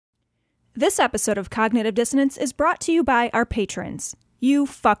This episode of Cognitive Dissonance is brought to you by our patrons. You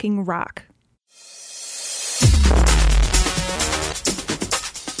fucking rock.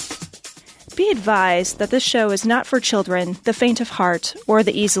 Be advised that this show is not for children, the faint of heart, or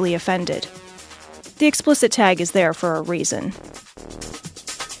the easily offended. The explicit tag is there for a reason.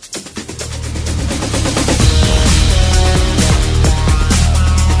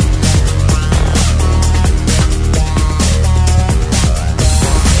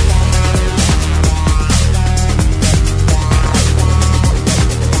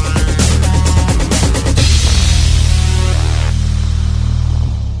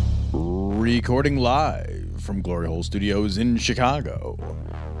 Recording live from Glory Hole Studios in Chicago.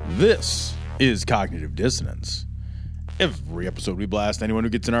 This is Cognitive Dissonance. Every episode we blast anyone who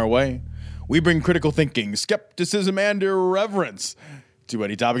gets in our way. We bring critical thinking, skepticism, and irreverence to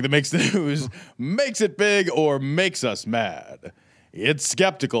any topic that makes the news, makes it big, or makes us mad. It's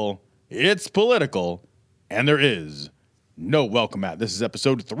skeptical, it's political, and there is no welcome mat. This is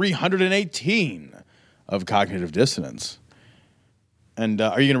episode 318 of Cognitive Dissonance. And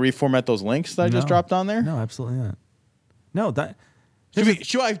are you going to reformat those links that I just dropped on there? No, absolutely not. No, that...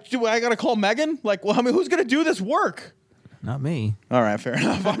 Should I got to call Megan? Like, well, I mean, who's going to do this work? Not me. All right, fair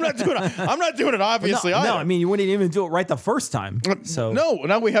enough. I'm not doing it, obviously. No, I mean, you wouldn't even do it right the first time. So no,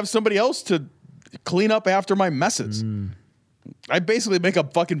 now we have somebody else to clean up after my messes. I basically make a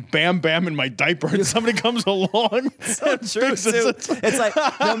fucking bam in my diaper and somebody comes along. So true, too. It's like,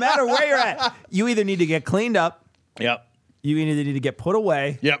 no matter where you're at, you either need to get cleaned up. Yep. You either need to get put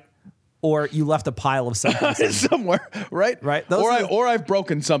away. Yep. Or you left a pile of something somewhere, right? Right. Or I've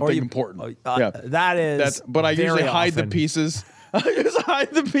broken something important. That is. But I usually hide the pieces. I just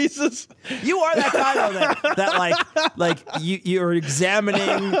hide the pieces. You are that guy though that like you're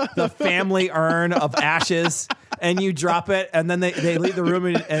examining the family urn of ashes and you drop it and then they leave the room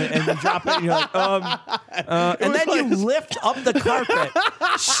and you drop it and you're like and then you lift up the carpet,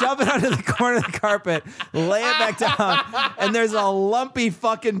 shove it under the corner of the carpet, lay it back down, and there's a lumpy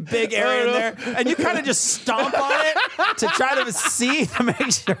fucking big area in there and you kind of just stomp on it to try to see to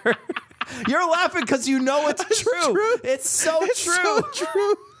make sure. You're laughing because you know it's true. It's so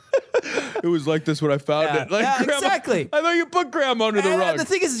true. It was like this when I found it. Like, Grandma, exactly. I thought you put Grandma under the rug. The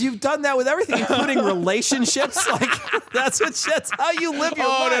thing is, you've done that with everything, including relationships. Like that's how you live your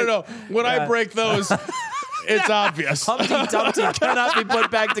life. No. When I break those, it's obvious. Humpty Dumpty cannot be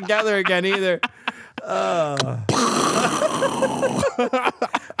put back together again either.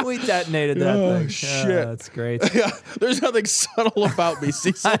 We detonated that thing. Shit. That's great. Yeah, there's nothing subtle about me,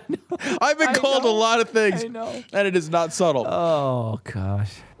 Cecil. I've been called a lot of things, and it is not subtle. Oh,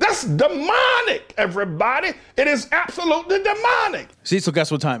 gosh. That's demonic, everybody. It is absolutely demonic. Cecil,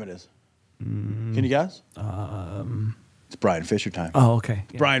 guess what time it is? Can you guess? It's Brian Fisher time. Oh, okay.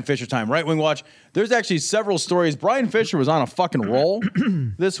 Yeah. Brian Fisher time. Right Wing Watch. There's actually several stories. Brian Fisher was on a fucking roll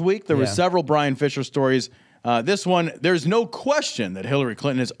this week. There were several Brian Fisher stories. This one, there's no question that Hillary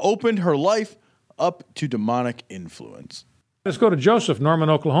Clinton has opened her life up to demonic influence. Let's go to Joseph, Norman,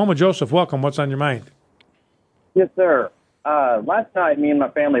 Oklahoma. Joseph, welcome. What's on your mind? Yes, sir. Last night, me and my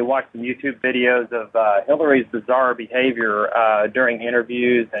family watched some YouTube videos of Hillary's bizarre behavior during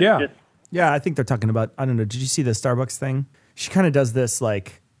interviews. And Yeah, I think they're talking about, I don't know, did you see the Starbucks thing? She kind of does this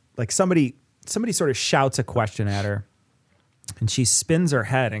like somebody sort of shouts a question at her and she spins her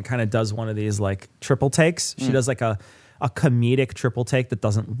head and kind of does one of these like triple takes. She does like a comedic triple take that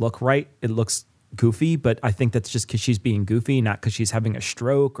doesn't look right. It looks goofy, but I think that's just because she's being goofy, not because she's having a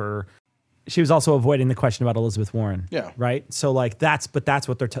stroke or... She was also avoiding the question about Elizabeth Warren. Yeah. Right? So, like, that's what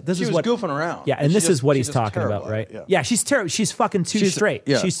they're... She was goofing around. Yeah, and this is what he's talking about, right? Yeah, she's terrible. She's fucking too straight.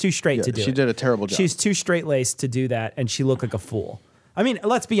 Yeah. She's too straight to do it. She did a terrible job. She's too straight-laced to do that, and she looked like a fool. I mean,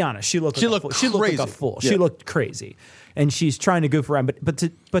 let's be honest. She looked like a fool. Yeah. She looked crazy. And she's trying to goof around, but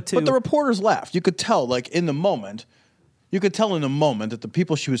the reporters laughed. You could tell, like, in the moment that the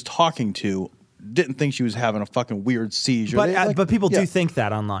people she was talking to didn't think she was having a fucking weird seizure. But people do think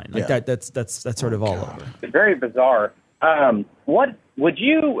that online. Like that's sort of all over. It's very bizarre. What would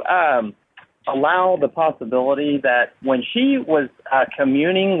you allow the possibility that when she was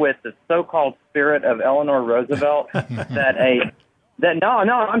communing with the so-called spirit of Eleanor Roosevelt, no,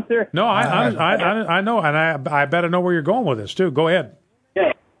 I'm serious. No, I know, and I better know where you're going with this too. Go ahead.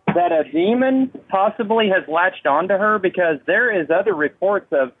 Yeah, that a demon possibly has latched onto her, because there is other reports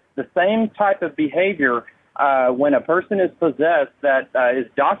of the same type of behavior when a person is possessed that is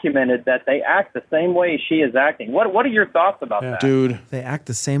documented, that they act the same way she is acting. What are your thoughts about that? Dude. They act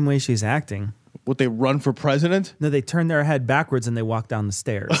the same way she's acting. Would they run for president? No, they turn their head backwards and they walk down the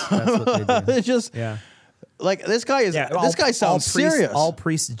stairs. That's what they do. It's just... Yeah. Like this guy is. This guy sounds serious. All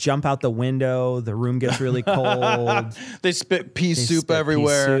priests jump out the window. The room gets really cold. They spit pea soup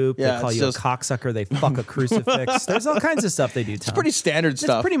everywhere. Pea soup. Yeah, they call you a cocksucker. They fuck a crucifix. There's all kinds of stuff they do. Tom. It's pretty standard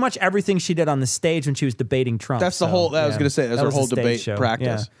stuff. It's pretty much everything she did on the stage when she was debating Trump. That's the whole. I was going to say that's her whole debate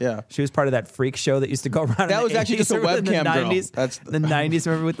practice. Yeah, she was part of that freak show that used to go around. That was actually just a webcam girl. That's the 90s.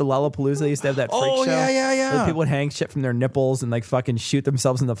 Remember with the Lollapalooza, they used to have that freak show. Oh yeah. Where people would hang shit from their nipples and like fucking shoot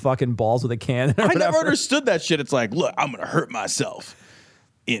themselves in the fucking balls with a can. I never understood that shit. It's like, look, I'm gonna hurt myself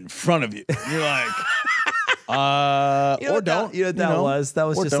in front of you. And you're like, or don't. You know what that was? That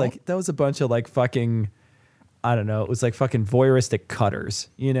was just don't. like that was a bunch of like fucking. I don't know. It was like fucking voyeuristic cutters,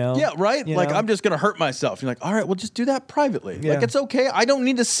 you know? Yeah, right? You like, know? I'm just going to hurt myself. You're like, all right, well, just do that privately. Yeah. Like, it's okay. I don't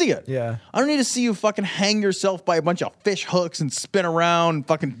need to see it. Yeah. I don't need to see you fucking hang yourself by a bunch of fish hooks and spin around and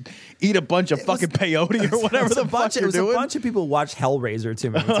fucking eat a bunch of fucking peyote or whatever the fuck you're doing. A bunch of people watch Hellraiser too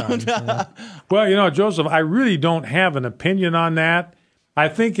many times. You know? Well, you know, Joseph, I really don't have an opinion on that. I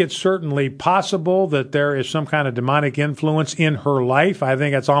think it's certainly possible that there is some kind of demonic influence in her life. I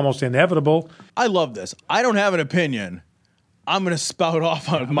think it's almost inevitable. I love this. I don't have an opinion. I'm going to spout off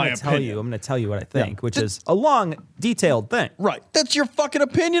on my opinion. I'm going to tell you what I think, which is a long, detailed thing. Right. That's your fucking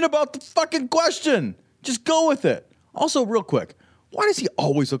opinion about the fucking question. Just go with it. Also, real quick, why does he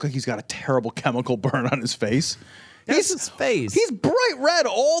always look like he's got a terrible chemical burn on his face? That's his face. He's bright red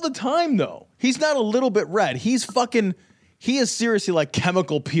all the time, though. He's not a little bit red. He is seriously like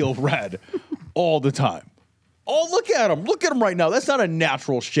chemical peel red all the time. Oh, look at him. Look at him right now. That's not a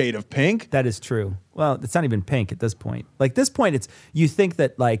natural shade of pink. That is true. Well, it's not even pink at this point. Like this point, it's you think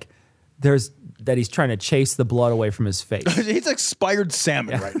that like that he's trying to chase the blood away from his face. He's expired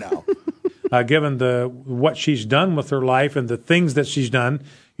salmon right now. Given what she's done with her life and the things that she's done,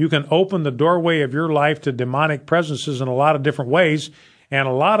 you can open the doorway of your life to demonic presences in a lot of different ways, and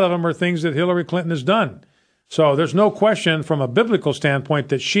a lot of them are things that Hillary Clinton has done. So there's no question from a biblical standpoint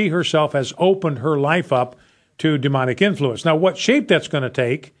that she herself has opened her life up to demonic influence. Now, what shape that's going to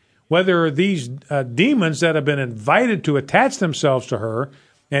take, whether these demons that have been invited to attach themselves to her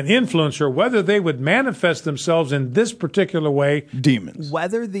and influence her, whether they would manifest themselves in this particular way. Demons.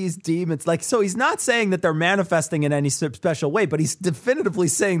 Whether these demons, like, so he's not saying that they're manifesting in any special way, but he's definitively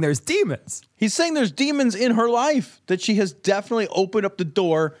saying there's demons. He's saying there's demons in her life, that she has definitely opened up the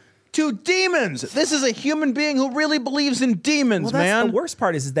door to demons. This is a human being who really believes in demons, man. The worst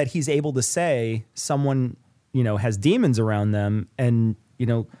part is that he's able to say someone, you know, has demons around them. And, you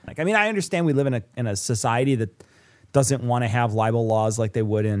know, like, I mean, I understand we live in a society that doesn't want to have libel laws like they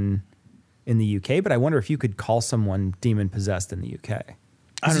would in the UK, but I wonder if you could call someone demon possessed in the UK.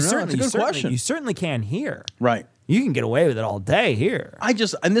 I don't know. It's a good question. You certainly can here. Right. You can get away with it all day here.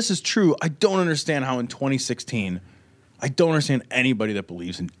 And this is true, I don't understand how in 2016, I don't understand anybody that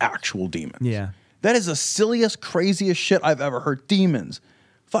believes in actual demons. Yeah. That is the silliest, craziest shit I've ever heard. Demons.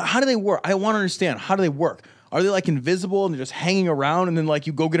 How do they work? I want to understand. How do they work? Are they like invisible and they're just hanging around and then like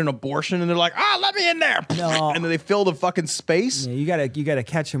you go get an abortion and they're like, let me in there. No. And then they fill the fucking space? Yeah, you gotta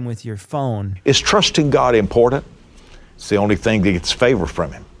catch him with your phone. Is trusting God important? It's the only thing that gets favor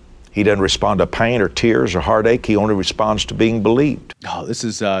from him. He doesn't respond to pain or tears or heartache. He only responds to being believed. Oh, this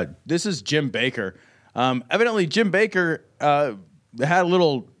is Jim Baker. Evidently, Jim Baker had a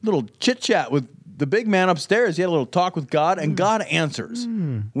little chit chat with the big man upstairs. He had a little talk with God, and God answers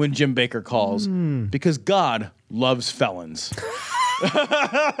when Jim Baker calls because God loves felons.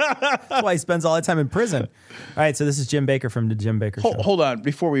 That's why he spends all that time in prison. All right, so this is Jim Baker from the Jim Baker Show. Hold on,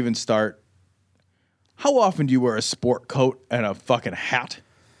 before we even start, how often do you wear a sport coat and a fucking hat?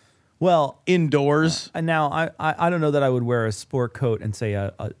 Well, indoors. Now, I don't know that I would wear a sport coat and say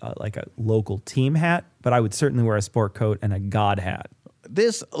a local team hat, but I would certainly wear a sport coat and a God hat.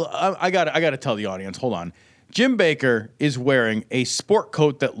 I got to tell the audience. Hold on. Jim Baker is wearing a sport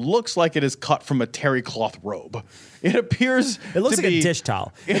coat that looks like it is cut from a terry cloth robe. It appears. It looks to like be, a dish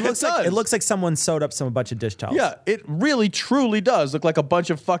towel. It looks like someone sewed up a bunch of dish towels. Yeah, it really, truly does look like a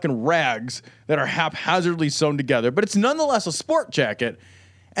bunch of fucking rags that are haphazardly sewn together. But it's nonetheless a sport jacket.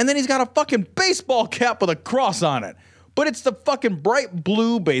 And then he's got a fucking baseball cap with a cross on it. But it's the fucking bright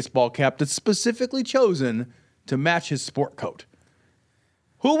blue baseball cap that's specifically chosen to match his sport coat.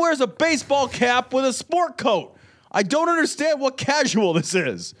 Who wears a baseball cap with a sport coat? I don't understand what casual this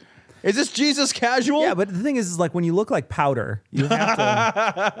is. Is this Jesus casual? Yeah, but the thing is like when you look like powder, you have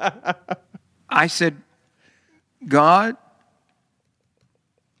to... I said, God,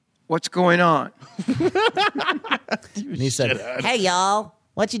 what's going on? And he said, hey, y'all.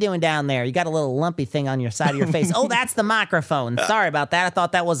 What you doing down there? You got a little lumpy thing on your side of your face. Oh, that's the microphone. Sorry about that. I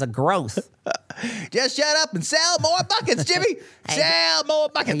thought that was a growth. Just shut up and sell more buckets, Jimmy. Sell more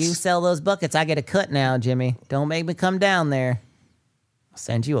buckets. You sell those buckets, I get a cut now, Jimmy. Don't make me come down there. I'll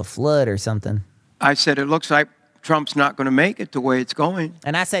send you a flood or something. I said, it looks like Trump's not going to make it the way it's going.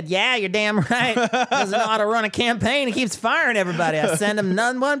 And I said, yeah, you're damn right. Doesn't know how to run a campaign. He keeps firing everybody. I send him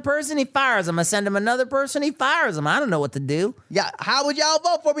one person, he fires him. I send him another person, he fires him. I don't know what to do. Yeah, how would y'all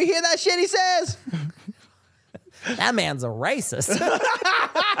vote for me? Hear that shit he says? That man's a racist.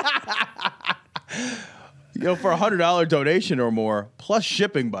 For a $100 donation or more, plus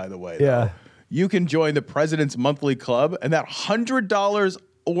shipping, by the way, though, you can join the President's Monthly Club, and that $100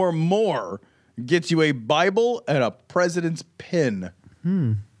 or more gets you a Bible and a president's pin.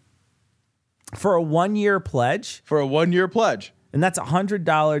 For a 1-year pledge? For a 1-year pledge. And that's a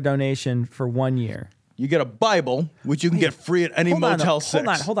 $100 donation for 1 year. You get a Bible, which you can get free at any Motel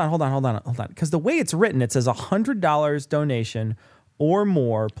 6. Hold on. Because the way it's written, it says $100 donation or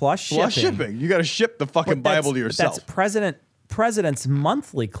more plus shipping. Plus shipping. You got to ship the fucking Bible to yourself. That's President's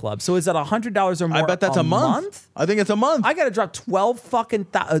Monthly Club. So is that $100 or more? I bet that's a month. I think it's a month. I got to drop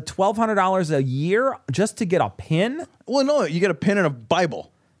 $1,200 a year just to get a pin? Well, no, you get a pin and a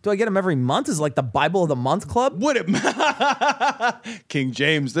Bible. Do I get them every month? Is it like the Bible of the Month Club? Would it? King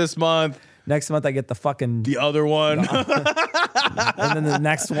James this month. Next month I get the other one. And then the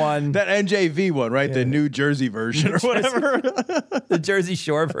next one. That NJV one, right? Yeah. The New Jersey version or whatever. The Jersey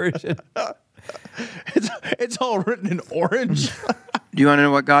Shore version. It's all written in orange. Do you want to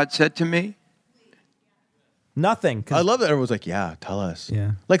know what God said to me? Nothing. I love that everyone's like, yeah, tell us.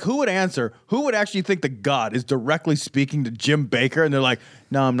 Yeah. Like, who would answer? Who would actually think that God is directly speaking to Jim Baker? And they're like,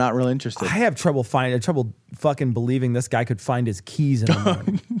 no, I'm not really interested. I have trouble fucking believing this guy could find his keys in the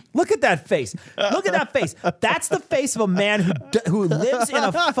morning. Look at that face. Look at that face. That's the face of a man who lives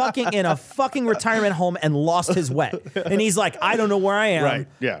in a fucking retirement home and lost his way. And he's like, I don't know where I am. Right.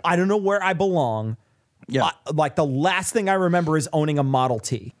 Yeah. I don't know where I belong. Yeah. Like the last thing I remember is owning a Model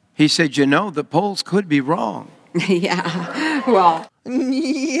T. He said, the polls could be wrong. Yeah. Well.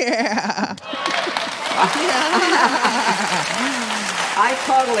 Yeah. I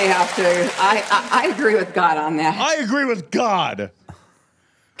totally have to. I agree with God on that. I agree with God.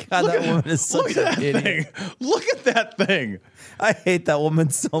 God, that woman is such an idiot. Look at that thing. I hate that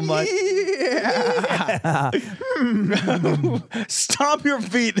woman so much. Yeah. Stomp your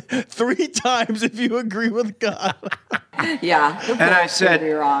feet 3 times if you agree with God. Yeah. And I said,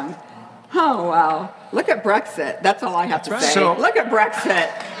 you're wrong. Oh, wow. Look at Brexit. That's all I have to say. So, look at Brexit.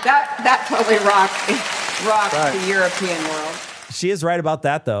 That totally rocked the European world. She is right about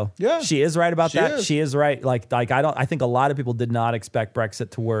that, though. Yeah. She is right about that. She is right. Like I think a lot of people did not expect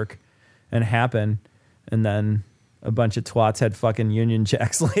Brexit to work and happen. And then a bunch of twats had fucking Union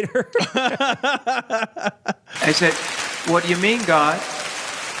Jacks later. I said, what do you mean, God?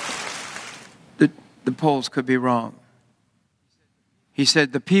 The polls could be wrong. He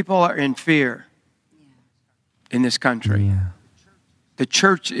said, the people are in fear in this country. Yeah. The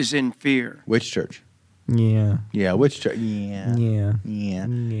church is in fear. Which church? Yeah. Yeah, which church? Yeah. Yeah. Yeah.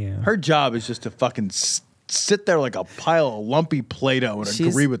 Yeah. Her job is just to fucking sit there like a pile of lumpy Play-Doh and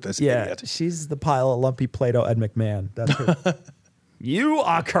agree with this idiot. She's the pile of lumpy Play-Doh Ed McMahon. That's her. You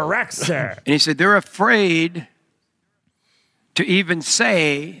are correct, sir. And he said, they're afraid to even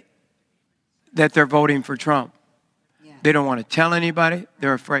say that they're voting for Trump. They don't want to tell anybody.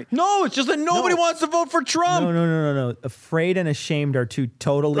 They're afraid. No, it's just that nobody wants to vote for Trump. No. Afraid and ashamed are 2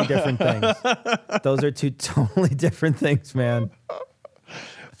 totally different things. Those are 2 totally different things, man.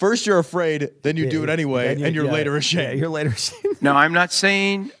 First you're afraid, then you do it anyway, and you're later ashamed. Yeah, you're later ashamed. No, I'm not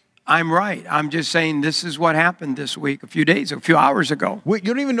saying I'm right. I'm just saying this is what happened this week, a few hours ago. Wait,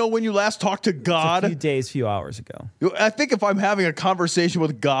 you don't even know when you last talked to God? A few days, few hours ago. I think if I'm having a conversation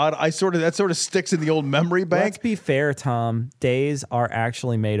with God, that sort of sticks in the old memory bank. Let's be fair, Tom. Days are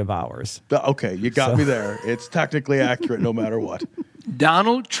actually made of hours. Okay, you got me there. It's technically accurate no matter what.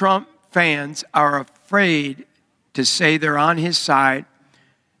 Donald Trump fans are afraid to say they're on his side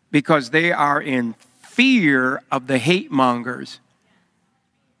because they are in fear of the hate mongers.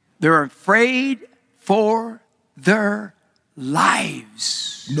 They're afraid for their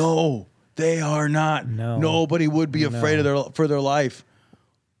lives. No, they are not. No. Nobody would be afraid for their life.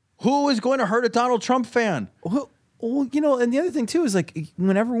 Who is going to hurt a Donald Trump fan? Well, and the other thing too is like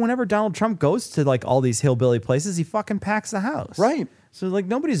whenever Donald Trump goes to like all these hillbilly places, he fucking packs the house. Right. So like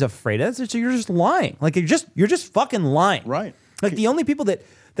nobody's afraid of it. So you're just lying. Like you're just fucking lying. Right. Like the only people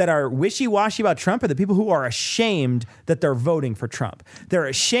that are wishy-washy about Trump are the people who are ashamed that they're voting for Trump. They're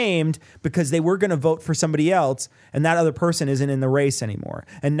ashamed because they were going to vote for somebody else and that other person isn't in the race anymore.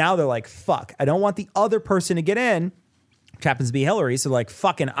 And now they're like, fuck, I don't want the other person to get in, which happens to be Hillary. So like,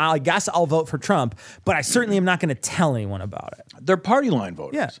 fucking, I guess I'll vote for Trump, but I certainly am not going to tell anyone about it. They're party line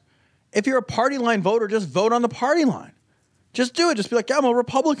voters. Yeah. If you're a party line voter, just vote on the party line. Just do it. Just be like, yeah, I'm a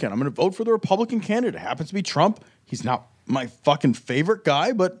Republican. I'm going to vote for the Republican candidate. It happens to be Trump. He's not my fucking favorite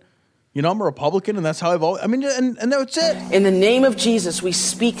guy, but, you know, I'm a Republican, and that's how I vote. I mean, and that's it. In the name of Jesus, we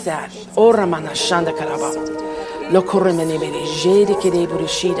speak that. Ora mana shanda karaba. No koremene bere jede kede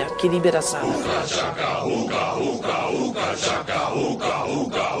burishida kidibera sana.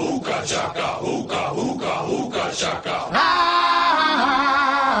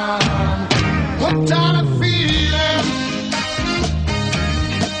 Hooked on a feeling.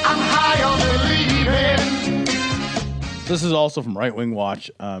 I'm high on believing. This is also from Right Wing Watch,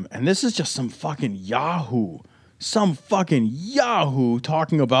 and this is just some fucking Yahoo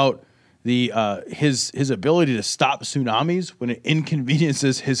talking about the his ability to stop tsunamis when it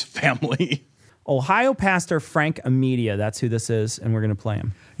inconveniences his family. Ohio pastor Frank Amedia, that's who this is, and we're going to play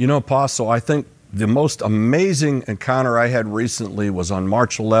him. You know, Apostle, I think the most amazing encounter I had recently was on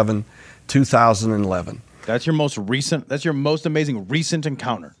March 11, 2011. That's your most amazing recent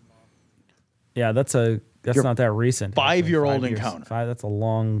encounter. Yeah, that's not that recent. 5-year-old encounter. That's a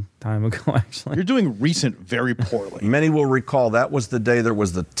long time ago, actually. You're doing recent very poorly. Many will recall that was the day there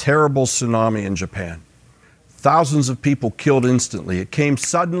was the terrible tsunami in Japan. Thousands of people killed instantly. It came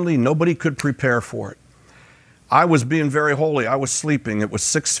suddenly. Nobody could prepare for it. I was being very holy. I was sleeping. It was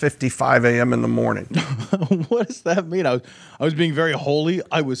 6:55 a.m. in the morning. What does that mean? I was being very holy.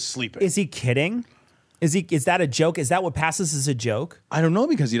 I was sleeping. Is he kidding? Is that a joke? Is that what passes as a joke? I don't know,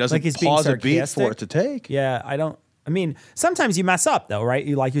 because he doesn't he's being pause a beat sarcastic? for it to take. Yeah, I mean, sometimes you mess up though, right?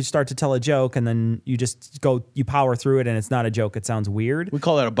 You start to tell a joke and then you power through it and it's not a joke. It sounds weird. We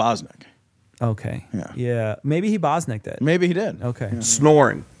call that a Bosnick. Okay. Yeah. Maybe he Bosnicked it. Maybe he did. Okay. Yeah.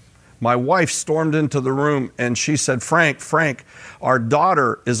 Snoring. My wife stormed into the room and she said, Frank, our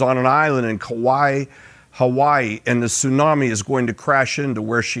daughter is on an island in Kauai, Hawaii, and the tsunami is going to crash into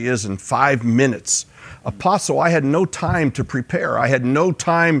where she is in 5 minutes. Apostle, I had no time to prepare. I had no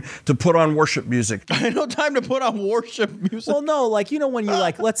time to put on worship music. I had no time to put on worship music. Well, no, when you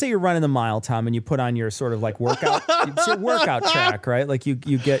let's say you're running the mile, Tom, and you put on your sort of like workout, it's your workout track, right? Like you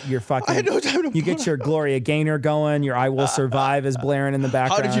get your fucking, I had no time to you get your Gloria Gaynor going, your I Will Survive is blaring in the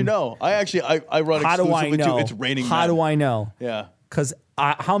background. How did you know? I run exclusively to It's Raining How Men. do I know? Yeah. Because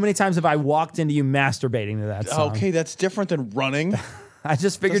how many times have I walked into you masturbating to that song? Okay, that's different than running. I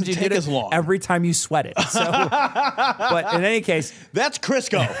just figured you did it every time you sweat it. So, but in any case, that's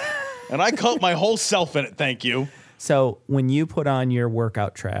Crisco, and I coat my whole self in it. Thank you. So when you put on your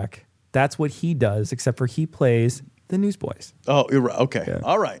workout track, that's what he does, except for he plays the Newsboys. Oh, you're right. Okay. Yeah.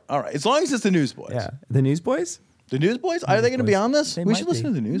 All right. As long as it's the Newsboys. Yeah, the Newsboys. The Newsboys? Are they going to be on this? They We might should listen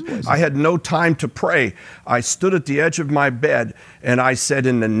to the Newsboys. I had no time to pray. I stood at the edge of my bed and I said,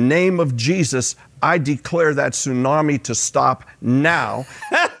 in the name of Jesus, I declare that tsunami to stop now.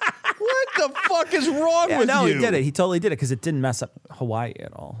 What the fuck is wrong with no, you? he did it. He totally did it because it didn't mess up Hawaii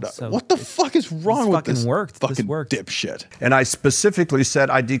at all. So what the fuck is wrong with this? Worked. Fucking this worked. dipshit. And I specifically said,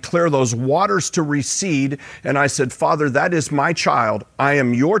 I declare those waters to recede. And I said, Father, that is my child. I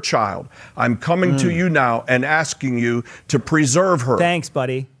am your child. I'm coming to you now and asking you to preserve her. Thanks,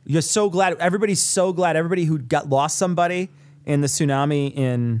 buddy. You're so glad. Everybody's so glad. Everybody who lost somebody in the tsunami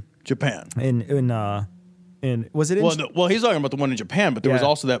in Japan. Was it in? Well, he's talking about the one in Japan, but there was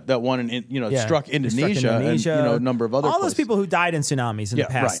also that one in struck Indonesia, and a number of other all places. those people who died in tsunamis in the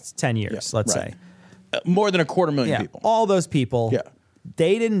past 10 years, let's say. More than 250,000 people. All those people. Yeah.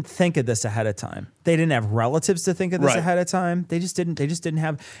 They didn't think of this ahead of time. They didn't have relatives to think of this ahead of time. They just didn't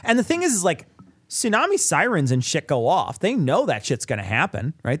have. And the thing is like tsunami sirens and shit go off. They know that shit's going to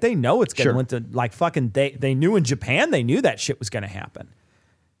happen, right? They know it's going to like fucking. They knew in Japan. They knew that shit was going to happen.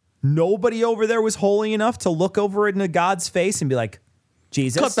 Nobody over there was holy enough to look over it into God's face and be like,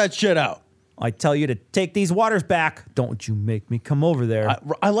 Jesus, cut that shit out. I tell you to take these waters back. Don't you make me come over there.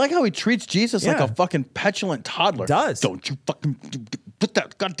 I like how he treats Jesus like a fucking petulant toddler. Does. Don't you fucking put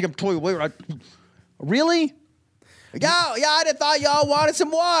that goddamn toy away. Really? Yeah, I thought y'all wanted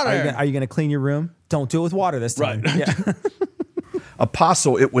some water. Are you going to clean your room? Don't do it with water this time. Right. Yeah.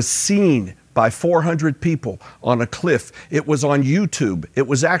 Apostle, it was seen by 400 people on a cliff. It was on YouTube. It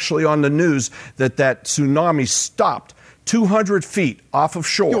was actually on the news that tsunami stopped 200 feet off of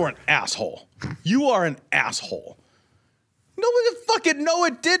shore. You're an asshole. You are an asshole. No,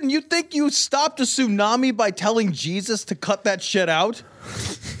 it didn't. You think you stopped a tsunami by telling Jesus to cut that shit out?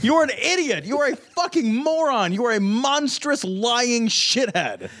 You're an idiot. You are a fucking moron. You are a monstrous lying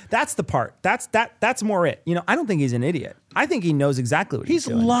shithead. That's the part. That's more it. You know, I don't think he's an idiot. I think he knows exactly what he's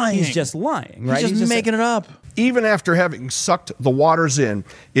doing. lying. He's just lying, right? He's just making it up. Even after having sucked the waters in,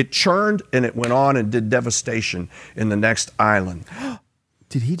 it churned and it went on and did devastation in the next island.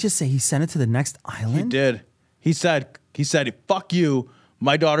 Did he just say he sent it to the next island? He did. He said, fuck you.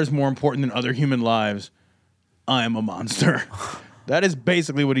 My daughter's more important than other human lives. I am a monster. That is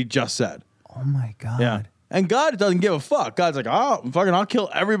basically what he just said. Oh my God. Yeah. And God doesn't give a fuck. God's like, oh, fucking, I'll kill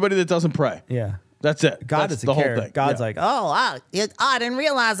everybody that doesn't pray. Yeah. That's it. God That's doesn't the whole care. thing. God's Yeah. like, Oh, I didn't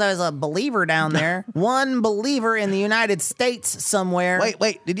realize I was a believer down there. One believer in the United States somewhere.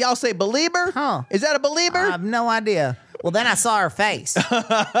 Wait. Did y'all say believer? Huh. Is that a believer? I have no idea. Well, then I saw her face.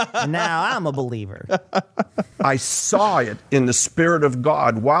 And now I'm a believer. I saw it in the Spirit of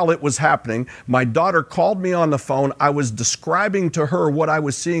God while it was happening. My daughter called me on the phone. I was describing to her what I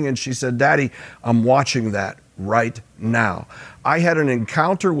was seeing, and she said, Daddy, I'm watching that right now. I had an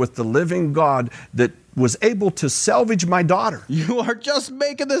encounter with the living God that was able to salvage my daughter. You are just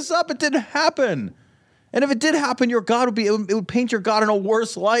making this up. It didn't happen. And if it did happen, your God would it would paint your God in a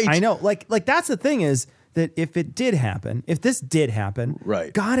worse light. I know. Like that's the thing is that if it did happen, if this did happen,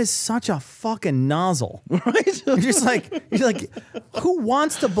 right. God is such a fucking nozzle. Right? you're like, who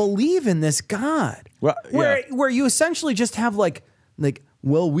wants to believe in this God? Right, Where you essentially just have like,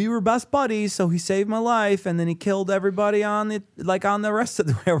 well, we were best buddies, so he saved my life, and then he killed everybody on the rest of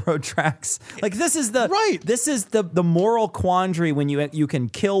the railroad tracks. Like this is the moral quandary when you can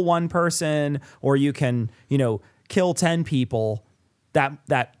kill one person or you can, kill 10 people.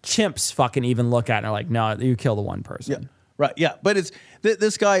 That chimps fucking even look at and are like, no, you kill the one person. Yeah. Right. Yeah. But it's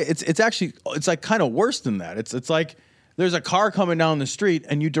this guy. It's actually like kind of worse than that. It's like there's a car coming down the street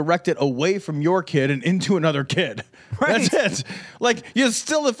and you direct it away from your kid and into another kid. Right. That's it. Like you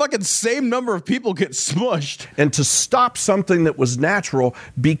still the fucking same number of people get smushed. And to stop something that was natural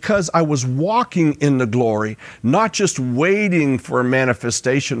because I was walking in the glory, not just waiting for a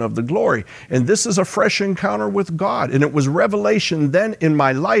manifestation of the glory. And this is a fresh encounter with God. And it was revelation then in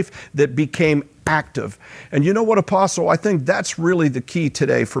my life that became active. And you know what, Apostle? I think that's really the key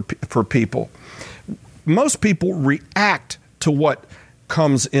today for people. Most people react to what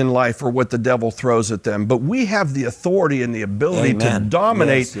comes in life or what the devil throws at them. But we have the authority and the ability to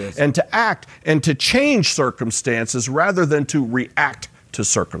dominate and to act and to change circumstances rather than to react to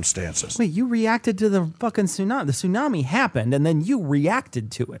circumstances. Wait, you reacted to the fucking tsunami. The tsunami happened and then you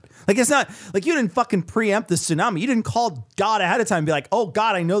reacted to it. Like it's not like you didn't fucking preempt the tsunami. You didn't call God ahead of time and be like, oh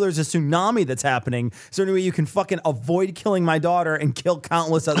God, I know there's a tsunami that's happening. Is there any way you can fucking avoid killing my daughter and kill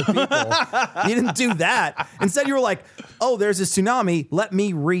countless other people? You didn't do that. Instead you were like, oh, there's a tsunami. Let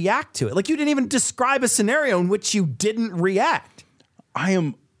me react to it. Like you didn't even describe a scenario in which you didn't react. I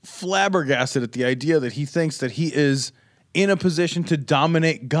am flabbergasted at the idea that he thinks that he is in a position to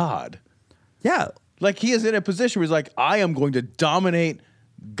dominate God. Yeah. Like he is in a position where he's like, I am going to dominate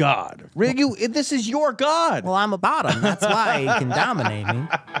God. This is your God. Well, I'm a bottom. That's why he can dominate me.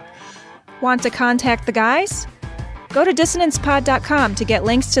 Want to contact the guys? Go to dissonancepod.com to get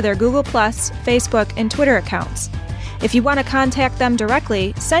links to their Google+, Facebook, and Twitter accounts. If you want to contact them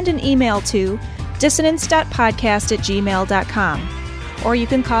directly, send an email to dissonance.podcast@gmail.com. Or you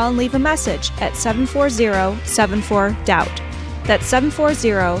can call and leave a message at 740-74-DOUBT. That's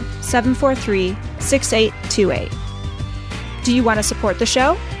 740-743-6828. Do you want to support the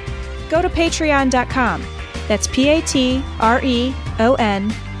show? Go to patreon.com. That's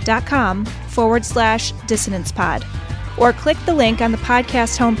patreon.com/dissonancepod. Or click the link on the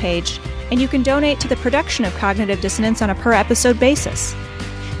podcast homepage, and you can donate to the production of Cognitive Dissonance on a per-episode basis.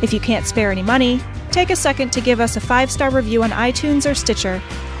 If you can't spare any money, take a second to give us a 5-star review on iTunes or Stitcher,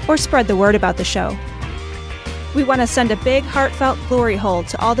 or spread the word about the show. We want to send a big, heartfelt glory hole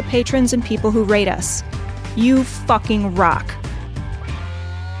to all the patrons and people who rate us. You fucking rock.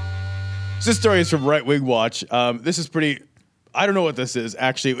 This story is from Right Wing Watch. This is pretty... I don't know what this is,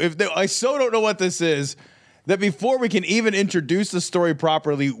 actually. I so don't know what this is that before we can even introduce the story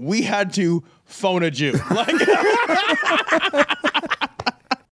properly, we had to phone a Jew.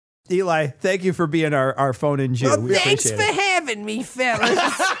 Eli, thank you for being our phone-in Jew. Well, We thanks appreciate for it. having me, fellas.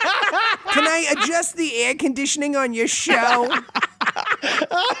 Can I adjust the air conditioning on your show?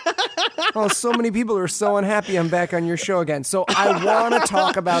 Oh, so many people are so unhappy I'm back on your show again. So I want to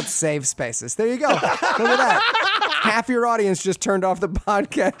talk about safe spaces. There you go. Look at that. Half your audience just turned off the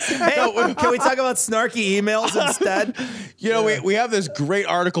podcast. Hey, can we talk about snarky emails instead? We have this great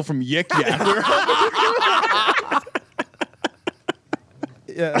article from Yik Yak.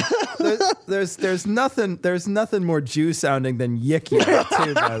 Yeah. There's nothing more Jew sounding than yik yak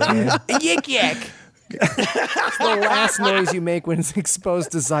too, by the way. Yik yak. It's the last noise you make when it's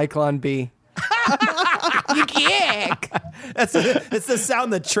exposed to Zyklon B. Yik yak. It's the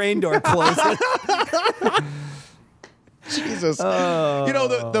sound the train door closes. Jesus. You know,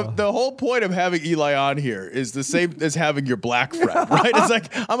 the whole point of having Eli on here is the same as having your black friend, right? It's like,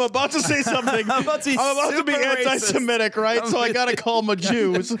 I'm about to say something. I'm about to be anti-Semitic, right? So I got to call my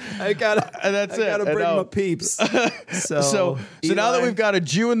Jews. I got to bring my peeps. So now that we've got a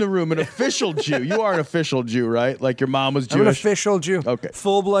Jew in the room, an official Jew. You are an official Jew, right? Like your mom was Jewish. I'm an official Jew. Okay.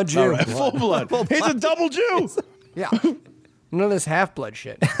 Full-blood Jew. All right, full-blood. He's a double Jew. Yeah. None of this half-blood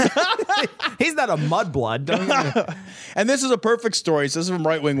shit. He's not a mudblood. And this is a perfect story. So this is from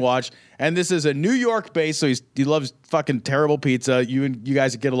Right Wing Watch, and this is a New York-based. So he loves fucking terrible pizza. You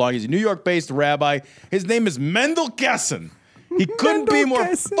guys get along. He's a New York-based rabbi. His name is Mendel Gessen. He couldn't be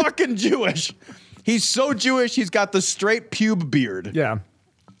more fucking Jewish. He's so Jewish. He's got the straight pube beard. Yeah,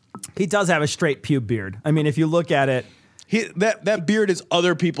 he does have a straight pube beard. I mean, if you look at it. That beard is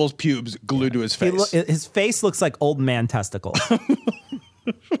other people's pubes glued to his face. His face looks like old man testicles.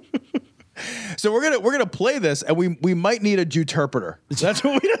 So we're gonna play this, and we might need a Jewterpreter. That's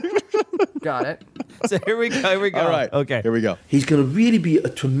what we got it. So here we go. All right. Okay. Here we go. He's going to really be a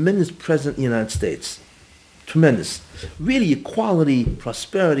tremendous president in the United States. Tremendous. Really equality,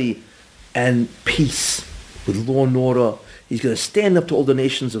 prosperity, and peace with law and order. He's going to stand up to all the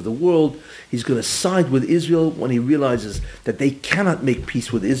nations of the world. He's going to side with Israel when he realizes that they cannot make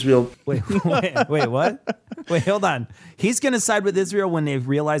peace with Israel. Wait, what? Wait, hold on. He's going to side with Israel when they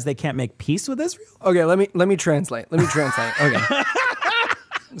realize they can't make peace with Israel? Okay, let me translate. Okay.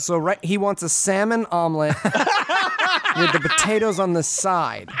 So he wants a salmon omelet with the potatoes on the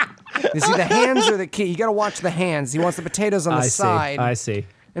side. You see, the hands are the key. You got to watch the hands. He wants the potatoes on the side. I see.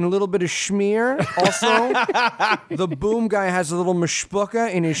 And a little bit of schmear. Also, the boom guy has a little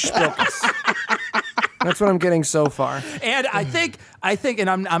mishpuka in his shpukas. That's what I'm getting so far. And I think, and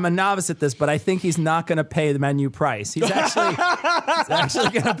I'm a novice at this, but I think he's not going to pay the menu price. He's actually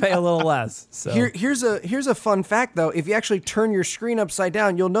going to pay a little less. So. Here's a fun fact, though. If you actually turn your screen upside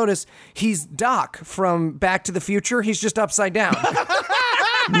down, you'll notice he's Doc from Back to the Future. He's just upside down.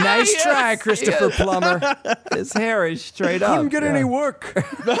 Nice try, Christopher Plummer. His hair is straight up. Couldn't get any work.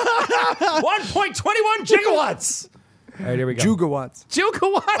 1.21 gigawatts. All right, here we go. Jugawatts.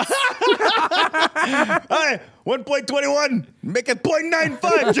 Hi, 1.21. Make it 0.95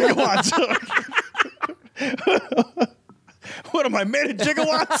 gigawatts. What am I, made of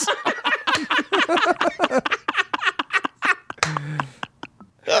gigawatts?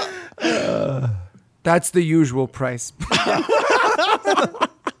 That's the usual price.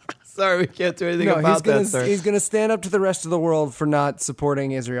 Sorry, we can't do anything about that, sir. He's going to stand up to the rest of the world for not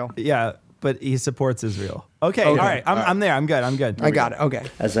supporting Israel. Yeah, but he supports Israel. Okay. All right. I'm there. I'm good. I got it. Okay.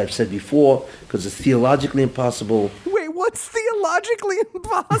 As I've said before, because it's theologically impossible. Wait, what's theologically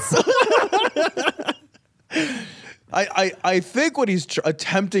impossible? I think what he's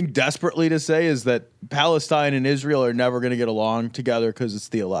attempting desperately to say is that Palestine and Israel are never going to get along together because it's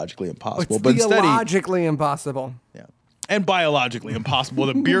theologically impossible. It's theologically impossible. Yeah. And biologically impossible.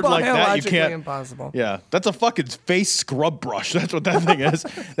 With a beard like that, you can't. Impossible. Yeah, that's a fucking face scrub brush. That's what that thing is.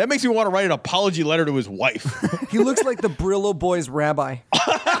 That makes me want to write an apology letter to his wife. He looks like the Brillo Boys rabbi.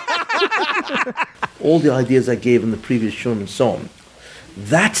 All the ideas I gave in the previous show and so on.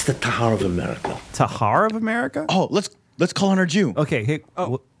 That's the Tahar of America. Tahar of America? Oh, let's call on our Jew. Okay. Hey,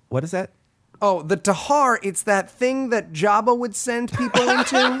 what is that? Oh, the Tahar, it's that thing that Jabba would send people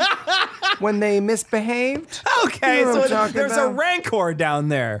into when they misbehaved. Okay, you know so there's a rancor down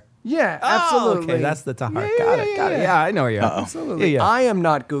there. Yeah, absolutely. Okay, that's the Tahar. Got it. Yeah, I know where you are. Absolutely. Yeah. I am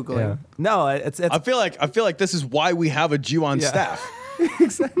not Googling. Yeah. No, it's. I feel like this is why we have a Jew on staff.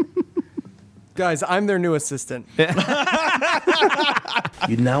 Exactly. Guys, I'm their new assistant.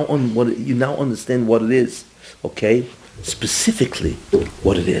 You now understand what it is, okay? Specifically,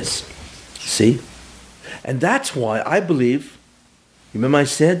 what it is. See? And that's why I believe, remember I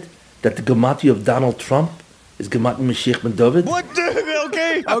said that the gematria of Donald Trump is gematria Mashiach ben David? What?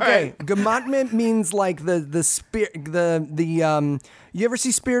 Okay. Okay. Gematria means like the spirit, you ever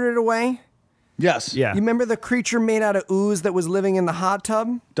see Spirited Away? Yes. Yeah. You remember the creature made out of ooze that was living in the hot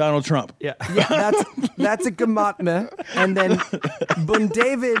tub? Donald Trump. Yeah. Yeah, that's a gematria. And then Bun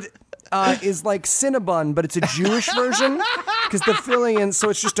David is like Cinnabon, but it's a Jewish version because the filling in, so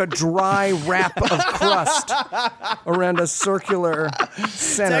it's just a dry wrap of crust around a circular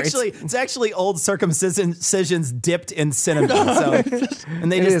center. It's actually old circumcisions dipped in cinnamon. So,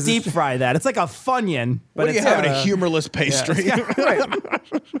 and they It just is. deep fry that. It's like a Funyun. But What do you it's have in a humorless pastry? Right.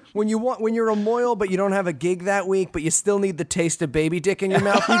 When you're a moil, but you don't have a gig that week, but you still need the taste of baby dick in your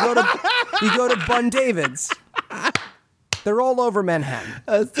mouth, you go to Bun David's. They're all over Manhattan.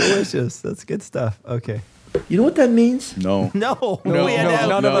 That's delicious. That's good stuff. Okay. You know what that means? No. No. No, we had to,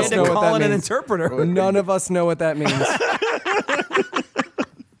 none of we us had know to what call that in an means. interpreter. None of us know what that means.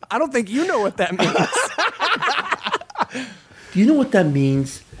 I don't think you know what that means. Do you know what that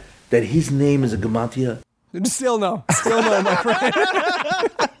means? That his name is a gematria? Still no, my friend.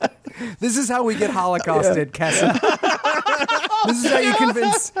 This is how we get Holocausted, Kessin. This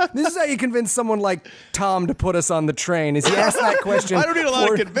is how you convince someone like Tom to put us on the train. Is he asked that question? I don't need a lot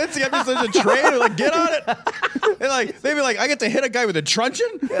of convincing. I'm just a train. Like, get on it. And like, they'd be like, I get to hit a guy with a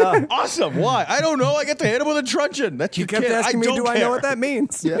truncheon? Yeah. Awesome. Why? I don't know. I get to hit him with a truncheon. That's You kept asking me, do I know what that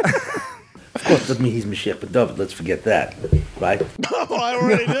means? Yeah. Of course, doesn't mean he's Mashiach but David. Let's forget that, right? Oh, I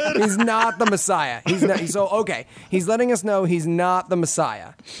already did. He's not the Messiah. He's not. So okay, he's letting us know he's not the Messiah.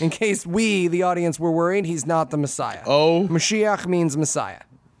 In case we, the audience, were worried, he's not the Messiah. Oh, Mashiach means Messiah.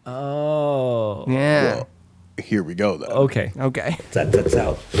 Oh, yeah. Well, here we go then. Okay. That's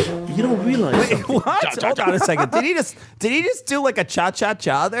out. You don't realize something. What? Hold on a second. Did he just do like a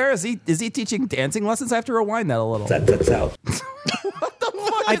cha-cha-cha there? Is he teaching dancing lessons? I have to rewind that a little. That's out.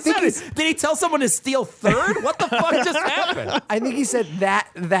 I think did he tell someone to steal third? What the fuck just happened? I think he said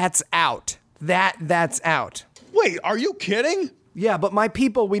that's out. That's out. Wait, are you kidding? Yeah, but my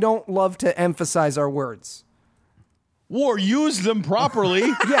people, we don't love to emphasize our words. Or use them properly.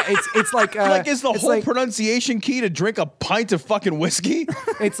 Yeah, it's like is the whole pronunciation key to drink a pint of fucking whiskey?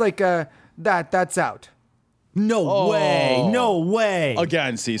 It's like that's out. No way. No way.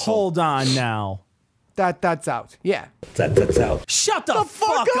 Again, Cecil. Hold on now. That's out. Yeah. That's out. Shut the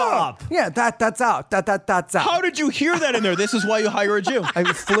fuck up. Yeah, that's out. That's out. How did you hear that in there? This is why you hire a Jew. I'm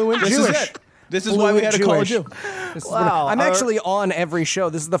fluent This Jewish. is it. This is why we had to call a Jew. Wow. I'm actually on every show.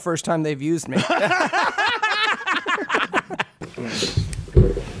 This is the first time they've used me.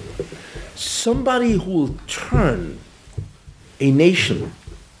 Somebody who will turn a nation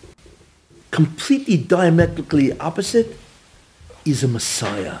completely diametrically opposite is a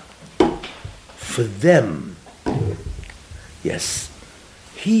Messiah. For them, yes,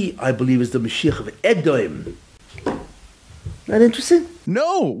 he, I believe, is the Mashiach of Edom. Not interesting?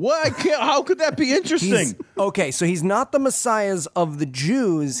 No. What? I can't. How could that be interesting? Okay, so he's not the Messiahs of the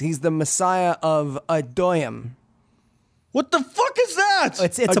Jews. He's the Messiah of Edom. What the fuck is that?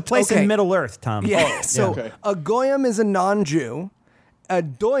 It's a place in Middle Earth, Tom. Yeah. So a goyim is a non-Jew. A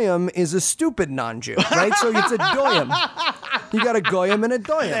doyim is a stupid non-Jew, right? So it's a doyim. You got a goyim and a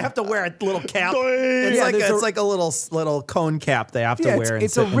doyim. They have to wear a little cap. Yeah, It's like a little cone cap they have to wear.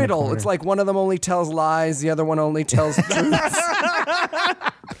 It's a riddle. It's like one of them only tells lies, the other one only tells truths.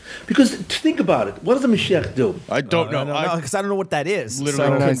 Because think about it. What does the Mashiach do? I don't know. Because I don't know what that is.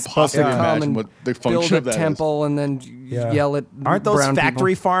 Literally can't possibly imagine what the function of build a that temple and then yell at Aren't those brown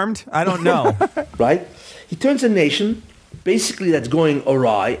factory people. farmed? I don't know. Right? He turns a nation, basically that's going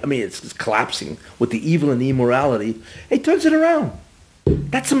awry. I mean, it's collapsing with the evil and the immorality. He turns it around.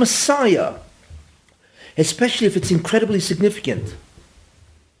 That's a Messiah. Especially if it's incredibly significant.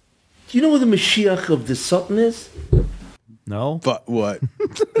 Do you know where the Mashiach of the Sultan is? No. But what?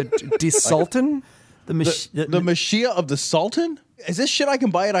 The Sultan? The Mashiach of the Sultan? Is this shit I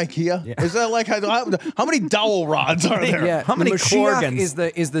can buy at IKEA? Yeah. Is that like how many dowel rods are there? Yeah, how many Mashiach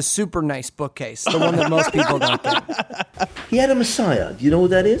Korgans? is the super nice bookcase, the one that most people don't get. He had a Messiah. Do you know who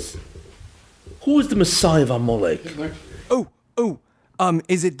that is? Who is the Messiah of Amalek?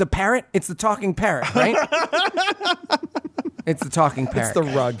 Is it the parrot? It's the talking parrot, right? It's the talking parrot. It's the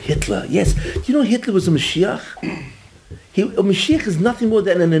rug. Hitler, yes. Do you know Hitler was a Mashiach? A Mashiach is nothing more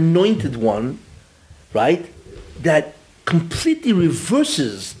than an anointed one, right? That completely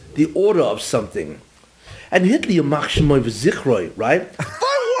reverses the order of something. And Hitler, Yamach Shemoy V'Zichroi, right?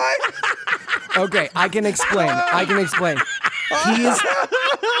 Okay, I can explain.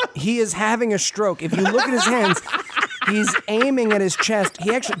 He is having a stroke. If you look at his hands, he's aiming at his chest.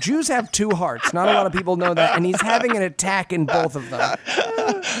 Jews have two hearts. Not a lot of people know that, and he's having an attack in both of them.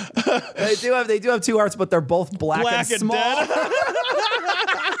 They do have two hearts, but they're both black and small.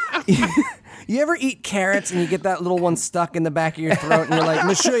 You ever eat carrots and you get that little one stuck in the back of your throat, and you're like,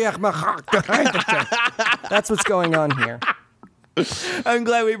 Mashiach Machak. That's what's going on here. I'm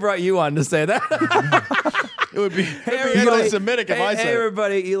glad we brought you on to say that. It would be anti-Semitic if I said Hey, it.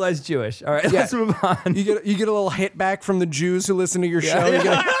 everybody, Eli's Jewish. All right, Yeah. let's move on. You get a little hit back from the Jews who listen to your show. You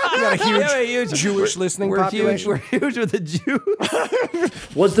got a huge Jewish listening population. We're huge with the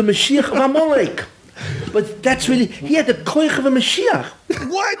Jews. Was the Mashiach of Amalek. But that's really, he had the koich of a Mashiach.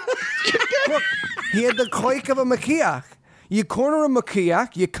 What? Look, he had the koich of a Mashiach. You corner a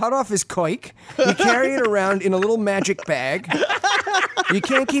Mashiach, you cut off his koich, you carry it around in a little magic bag. You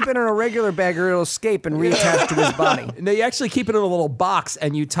can't keep it in a regular bag or it'll escape and reattach to his body. No, you actually keep it in a little box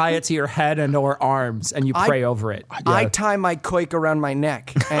and you tie it to your head and or arms and you pray over it. I tie my koich around my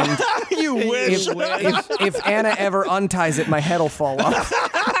neck, and You wish. if Anna ever unties it, my head'll fall off.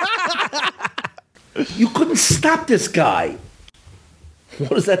 You couldn't stop this guy.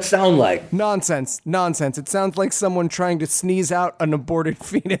 What does that sound like? Nonsense. It sounds like someone trying to sneeze out an aborted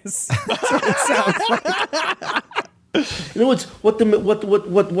fetus. That's what it sounds like. In other words,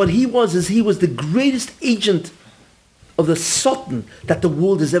 what he was is he was the greatest agent of the Sultan that the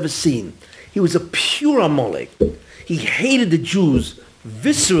world has ever seen. He was a pure Amalek. He hated the Jews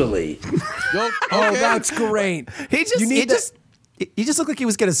viscerally. Oh, that's great. He just looked like he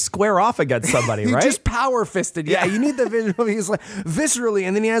was going to square off against somebody, He right? just power fisted. Yeah, you need the visual. He's like viscerally,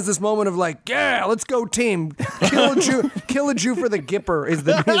 and then he has this moment of like, yeah, let's go team. Kill a Jew for the Gipper is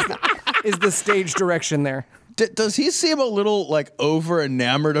the stage direction there. Does he seem a little like over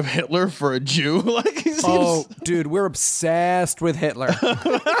enamored of Hitler for a Jew? Like he seems. Oh, dude, we're obsessed with Hitler.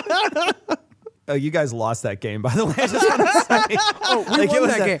 Oh, you guys lost that game, by the way. I just want to say. Oh, we won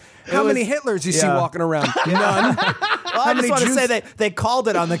that game. How many Hitlers you see walking around? None. Well, I just want to say they called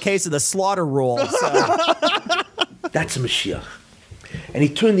it on the case of the slaughter rule. So. That's a Mashiach. And he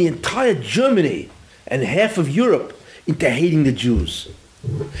turned the entire Germany and half of Europe into hating the Jews.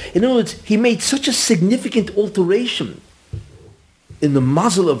 In other words, he made such a significant alteration in the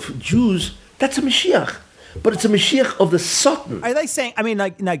muzzle of Jews. That's a Mashiach. But it's a Mashiach of the Sultan. Are they saying, I mean,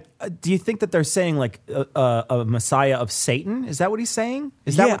 do you think that they're saying like a Messiah of Satan? Is that what he's saying?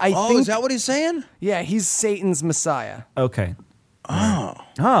 Is that I think, is that what he's saying? Yeah, he's Satan's Messiah. Okay. Oh.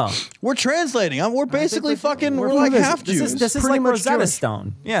 We're translating. We're basically we're like half Jews. This is Pretty like much Rosetta Jewish.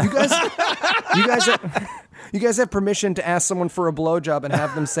 Stone. Yeah. You guys have permission to ask someone for a blowjob and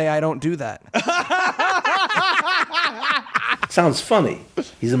have them say, I don't do that. Sounds funny.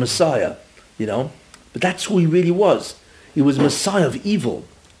 He's a Messiah, you know? But that's who he really was. He was a Messiah of evil.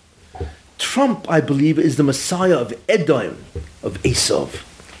 Trump, I believe, is the Messiah of Edom, of Esav.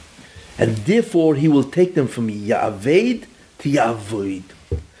 And therefore, he will take them from Ya'aved to Ya'avoid.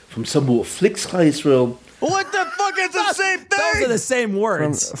 From someone who afflicts Chai Israel. What the fuck is the same thing? Those are the same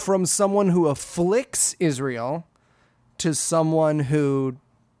words. From someone who afflicts Israel to someone who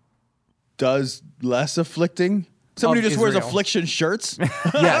does less afflicting. Somebody who just wears Israel. affliction shirts.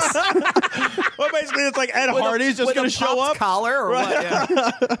 Yes. Well, basically, it's like Ed Hardy's just going to show up. Collar or what?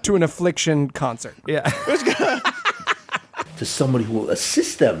 Yeah. to an affliction concert. Yeah. To somebody who will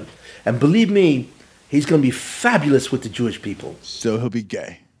assist them. And believe me, he's going to be fabulous with the Jewish people. So he'll be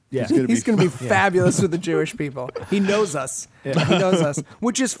gay. Yeah. He's going to be fabulous with the Jewish people. He knows us. Yeah. He knows us.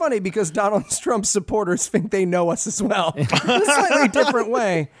 Which is funny because Donald Trump's supporters think they know us as well. In a slightly different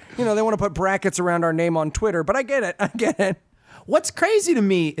way. You know, they want to put brackets around our name on Twitter, but I get it. What's crazy to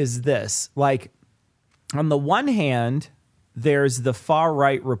me is this. Like, on the one hand, there's the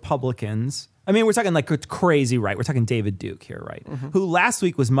far-right Republicans. I mean, we're talking like it's crazy right. We're talking David Duke here, right? Mm-hmm. Who last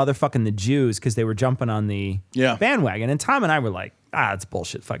week was motherfucking the Jews because they were jumping on the bandwagon. And Tom and I were like, it's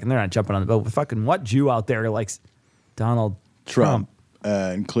bullshit. Fucking, they're not jumping on the boat. Fucking what Jew out there likes Donald Trump?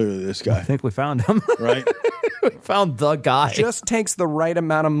 And clearly this guy. I think we found him. Right? We found the guy. Just takes the right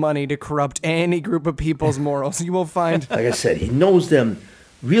amount of money to corrupt any group of people's morals. You will find. Like I said, he knows them.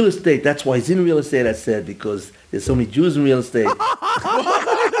 Real estate, that's why he's in real estate, I said, because there's so many Jews in real estate.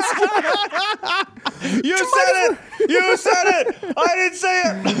 You said it! You said it! I didn't say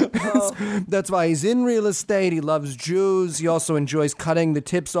it! That's why he's in real estate. He loves Jews. He also enjoys cutting the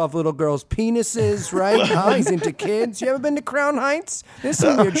tips off little girls' penises, right? He's into kids. You ever been to Crown Heights? There's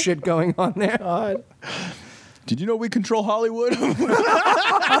some weird shit going on there. God. Did you know we control Hollywood?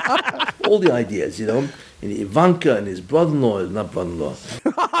 All the ideas, you know. And Ivanka and his brother-in-law, not brother-in-law.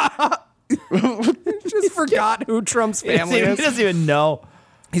 Just forgot who Trump's family is. He doesn't even know.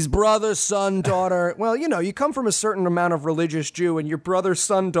 His brother, son, daughter. Well, you know, you come from a certain amount of religious Jew, and your brother,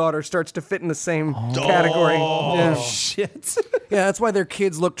 son, daughter starts to fit in the same category. Yeah. Shit. Yeah, that's why their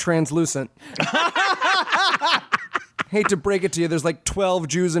kids look translucent. Hate to break it to you, there's like 12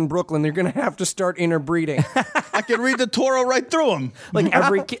 Jews in Brooklyn. They're going to have to start interbreeding. I can read the Torah right through them. Like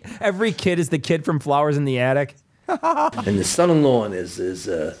every kid is the kid from Flowers in the Attic. And his son-in-law and his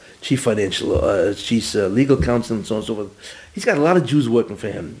chief legal counsel and so on and so forth. He's got a lot of Jews working for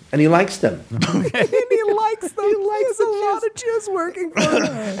him, and he likes them. And he likes them. There's a lot of Jews working for him,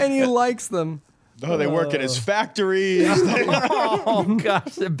 and he likes them. Oh, they work at his factories. Oh,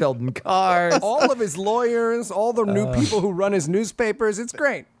 gosh, they're building cars. All of his lawyers, all the new people who run his newspapers. It's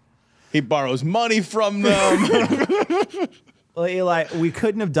great. He borrows money from them. Well, Eli, we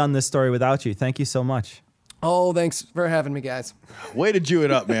couldn't have done this story without you. Thank you so much. Oh, thanks for having me, guys. Way to Jew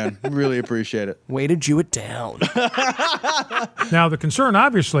it up, man. Really appreciate it. Way to Jew it down. Now, the concern,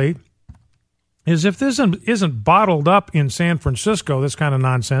 obviously, is if this isn't bottled up in San Francisco, this kind of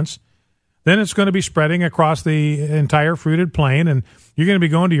nonsense, then it's going to be spreading across the entire fruited plain, and you're going to be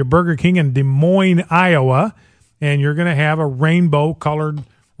going to your Burger King in Des Moines, Iowa, and you're going to have a rainbow-colored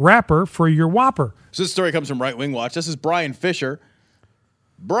wrapper for your Whopper. So this story comes from Right Wing Watch. This is Brian Fisher.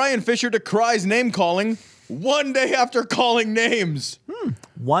 Brian Fisher decries name-calling 1 day after calling names.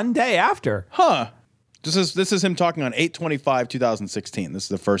 1 day after? Huh. This is him talking on 8/25/2016. This is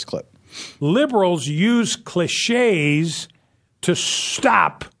the first clip. Liberals use cliches to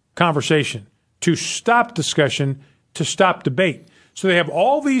stop conversation, to stop discussion, to stop debate. So they have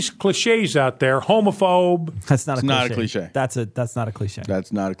all these cliches out there. Homophobe. That's not Not a cliche. That's not a cliche.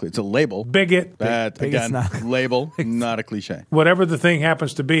 That's not a cliche. It's a label. Bigot. That, Bigot's again, not- label, not a cliche. Whatever the thing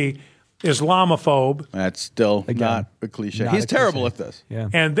happens to be. Islamophobe. That's still not a cliche. not He's a terrible cliche. at this. Yeah.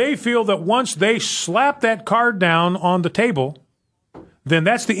 And they feel that once they slap that card down on the table, then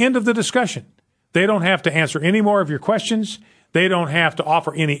that's the end of the discussion. They don't have to answer any more of your questions. They don't have to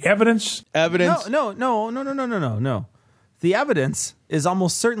offer any evidence. Evidence? No. The evidence is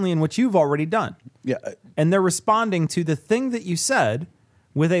almost certainly in what you've already done. Yeah. And they're responding to the thing that you said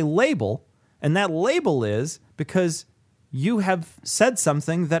with a label, and that label is because you have said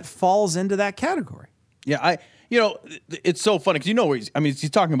something that falls into that category. Yeah, it's so funny because he's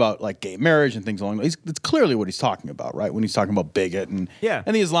talking about like gay marriage and things along those. It's clearly what he's talking about, right? When he's talking about bigot and the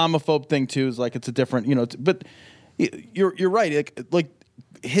Islamophobe thing too is like it's a different, but you're right. Like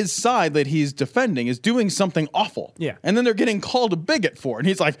his side that he's defending is doing something awful. Yeah. And then they're getting called a bigot for it. And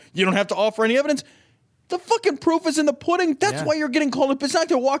he's like, you don't have to offer any evidence. The fucking proof is in the pudding. That's why you're getting called a. It's not like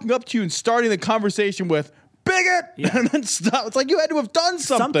they're walking up to you and starting the conversation with bigot and then stop. It's like you had to have done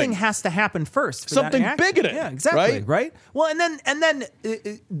something. Something has to happen first. For Something that action. bigoted. Yeah, exactly. Right? Well, and then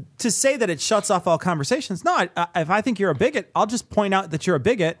to say that it shuts off all conversations. No, if I think you're a bigot, I'll just point out that you're a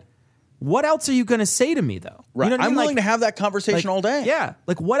bigot. What else are you going to say to me, though? Right. You know what I I'm mean? willing to have that conversation all day. Yeah.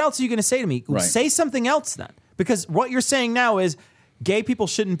 Like, what else are you going to say to me? Right. Say something else then. Because what you're saying now is gay people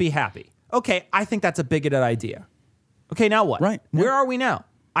shouldn't be happy. Okay, I think that's a bigoted idea. Okay, now what? Right. Where are we now?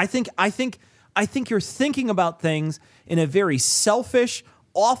 I think you're thinking about things in a very selfish,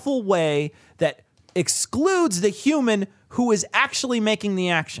 awful way that excludes the human who is actually making the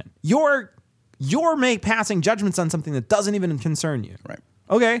action. You're passing judgments on something that doesn't even concern you. Right.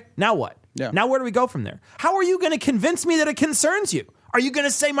 Okay, now what? Yeah. Now where do we go from there? How are you going to convince me that it concerns you? Are you going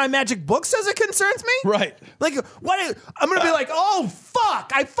to say my magic book says it concerns me? Right. Like, what? I'm going to be like, oh,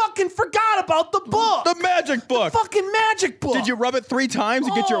 fuck, I fucking forgot about the book. The magic book. The fucking magic book. Did you rub it 3 times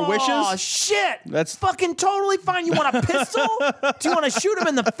to get your wishes? Oh, shit. That's fucking totally fine. You want a pistol? Do you want to shoot him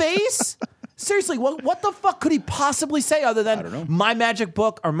in the face? Seriously, what the fuck could he possibly say other than I don't know. My magic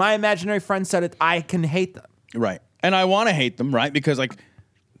book or my imaginary friend said it, I can hate them. Right. And I want to hate them, right? Because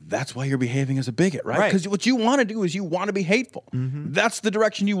that's why you're behaving as a bigot, right? Because what you want to do is you want to be hateful. Mm-hmm. That's the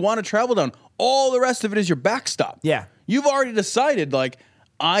direction you want to travel down. All the rest of it is your backstop. Yeah. You've already decided,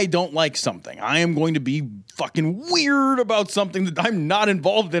 I don't like something. I am going to be fucking weird about something that I'm not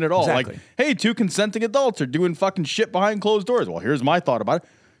involved in at all. Exactly. Like, hey, 2 consenting adults are doing fucking shit behind closed doors. Well, here's my thought about it.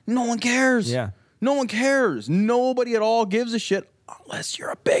 No one cares. Yeah. No one cares. Nobody at all gives a shit unless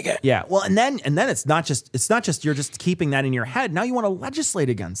you're a bigot. Yeah. Well, and then it's not just you're just keeping that in your head. Now you want to legislate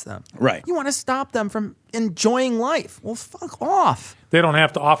against them. Right. You want to stop them from enjoying life. Well, fuck off. They don't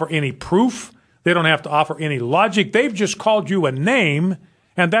have to offer any proof. They don't have to offer any logic. They've just called you a name,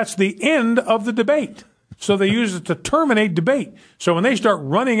 and that's the end of the debate. So they use it to terminate debate. So when they start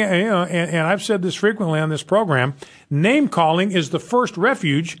running, and I've said this frequently on this program, name calling is the first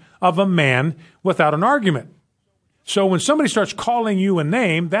refuge of a man without an argument. So when somebody starts calling you a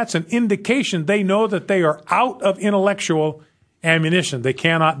name, that's an indication they know that they are out of intellectual ammunition. They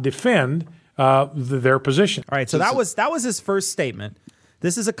cannot defend their position. All right. So that was his first statement.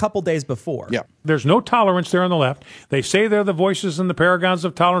 This is a couple days before. Yeah. There's no tolerance there on the left. They say they're the voices and the paragons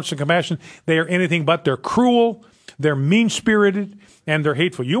of tolerance and compassion. They are anything but. They're cruel, they're mean-spirited, and they're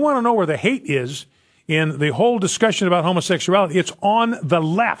hateful. You want to know where the hate is in the whole discussion about homosexuality? It's on the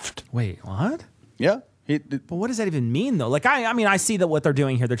left. Wait, what? Yeah. But what does that even mean, though? Like, I mean, I see that what they're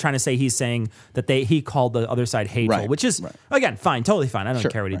doing here. They're trying to say he's saying that he called the other side hateful, Right, which is again fine, totally fine. I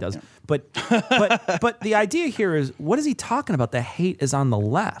don't care what he does. Yeah. But the idea here is, what is he talking about? The hate is on the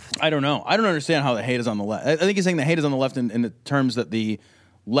left. I don't know. I don't understand how the hate is on the left. I think he's saying the hate is on the left in the terms that the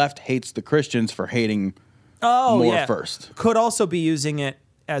left hates the Christians for hating more first. Could also be using it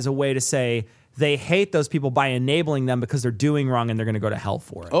as a way to say they hate those people by enabling them because they're doing wrong and they're going to go to hell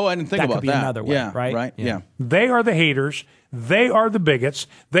for it. Oh, I didn't think about that. Could be that. Another way, Yeah, right? Yeah. They are the haters. They are the bigots.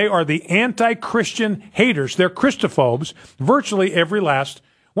 They are the anti-Christian haters. They're Christophobes, virtually every last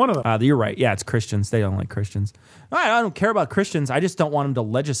one of them. You're right. Yeah, it's Christians. They don't like Christians. I don't care about Christians. I just don't want them to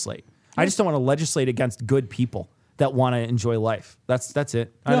legislate. I just don't want to legislate against good people that want to enjoy life. That's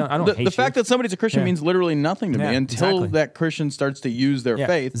it. I don't hate the fact that somebody's a Christian means literally nothing to me until that Christian starts to use their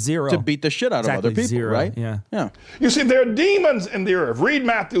faith to beat the shit out of other people, right? Yeah. You see, there are demons in the earth. Read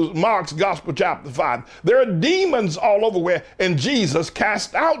Mark's Gospel, chapter 5. There are demons all over where, and Jesus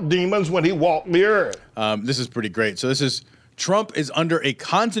cast out demons when he walked the earth. This is pretty great. So Trump is under a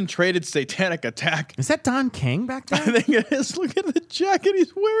concentrated satanic attack. Is that Don King back there? I think it is. Look at the jacket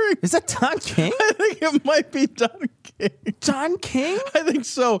he's wearing. Is that Don King? I think it might be Don King. Don King? I think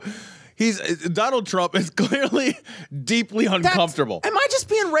so. Donald Trump is clearly deeply uncomfortable. Am I just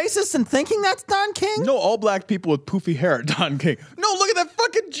being racist and thinking that's Don King? No, all black people with poofy hair are Don King. No, look at that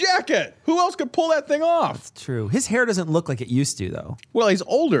fucking jacket. Who else could pull that thing off? That's true. His hair doesn't look like it used to, though. Well, he's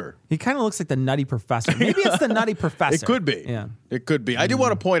older. He kind of looks like the Nutty Professor. Maybe it's the Nutty Professor. It could be. Yeah. It could be. I do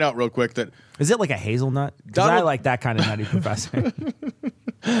want to point out real quick that... Is it like a hazelnut? Because I like that kind of Nutty Professor.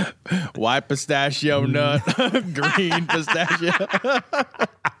 White pistachio nut. Green pistachio.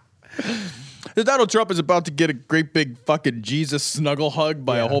 Donald Trump is about to get a great big fucking Jesus snuggle hug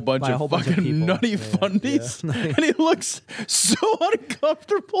by a whole bunch of fucking nutty fundies. Yeah. And he looks so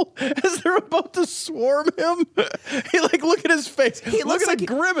uncomfortable as they're about to swarm him. Look at his face. Look at the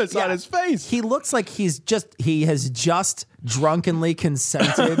grimace on his face. He looks like he has just drunkenly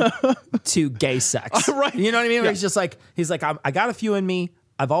consented to gay sex. Right. You know what I mean? Yeah. He's like, I got a few in me.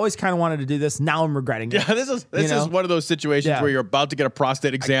 I've always kind of wanted to do this. Now I'm regretting it. Yeah, this is one of those situations where you're about to get a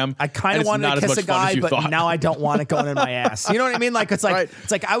prostate exam. I kind of wanted to kiss a guy, but now I don't want it going in my ass. You know what I mean? It's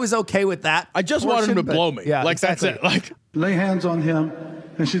like I was okay with that. I just wanted him to blow me. Yeah, that's it. Lay hands on him,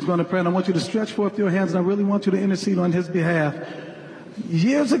 and she's going to pray. And I want you to stretch forth your hands, and I really want you to intercede on his behalf.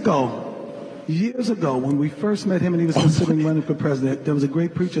 Years ago, when we first met him and he was considering running for president, there was a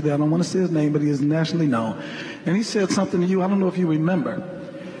great preacher there. I don't want to say his name, but he is nationally known. And he said something to you. I don't know if you remember.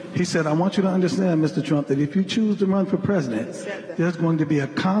 He said, I want you to understand, Mr. Trump, that if you choose to run for president, there's going to be a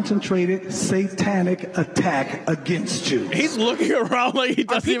concentrated satanic attack against you. He's looking around like he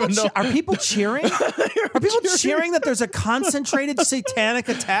doesn't even know. Are people cheering? Are people cheering that there's a concentrated satanic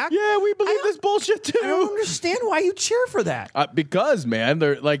attack? Yeah, we believe this bullshit too. I don't understand why you cheer for that. Because, man,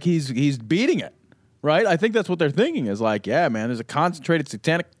 they're he's beating it, right? I think that's what they're thinking is yeah, man, there's a concentrated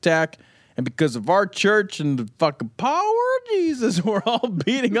satanic attack. And because of our church and the fucking power of Jesus, we're all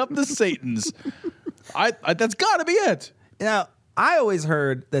beating up the Satans. That's got to be it. Now, I always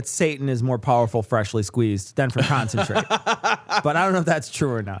heard that Satan is more powerful freshly squeezed than for concentrate. But I don't know if that's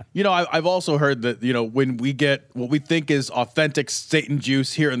true or not. I've also heard that, when we get what we think is authentic Satan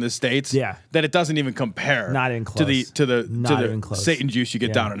juice here in the States, that it doesn't even compare not even close. to the Satan juice you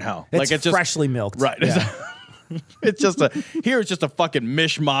get down in hell. It's just freshly milked. Right. Yeah. It's just a fucking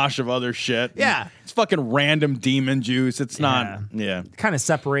mishmash of other shit. Yeah. It's fucking random demon juice. It's not, It kind of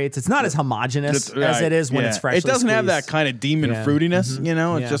separates. It's not as homogenous as it is when it's freshly It doesn't have squeezed. that kind of demon fruitiness, It's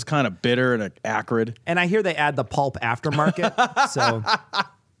Yeah. just kind of bitter and acrid. And I hear they add the pulp aftermarket, so...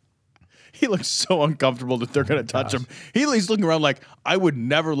 He looks so uncomfortable that they're going to touch him. He's looking around like, I would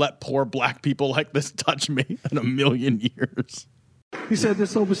never let poor black people like this touch me in a million years. He said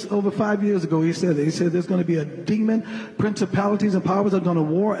this over 5 years ago. He said there's going to be a demon, principalities and powers are going to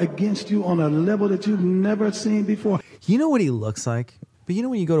war against you on a level that you've never seen before. You know what he looks like? But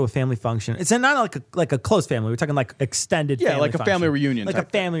when you go to a family function, it's not like a close family. We're talking like extended family like a function. family reunion Like type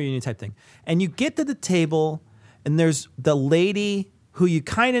a family reunion type thing. And you get to the table, and there's the lady who you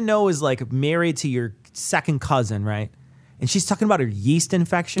kind of know is like married to your second cousin, right? And she's talking about her yeast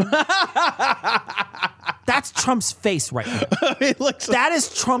infection. That's Trump's face right now. That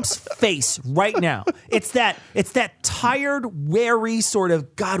is Trump's face right now. It's that tired, wary sort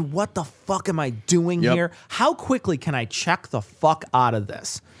of, God, what the fuck am I doing here? How quickly can I check the fuck out of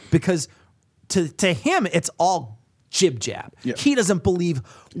this? Because to him, it's all jib jab. Yep. He doesn't believe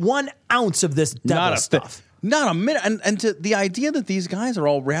 1 ounce of this devil stuff. Not a minute. And to the idea that these guys are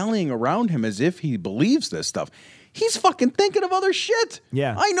all rallying around him as if he believes this stuff. He's fucking thinking of other shit.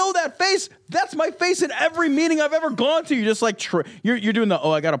 Yeah. I know that face. That's my face in every meeting I've ever gone to. You're just like, you're doing the,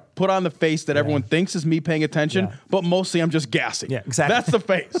 I got to put on the face that everyone thinks is me paying attention, but mostly I'm just gassing. Yeah, exactly. That's the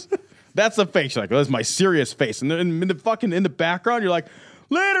face. That's the face. You're like, that's my serious face. And then in the background, you're like,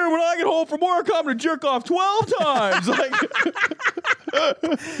 later when I get home from work, I'm going to jerk off 12 times. Like,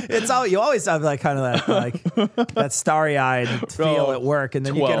 it's all, you always have like kind of that, like that starry-eyed feel at work. And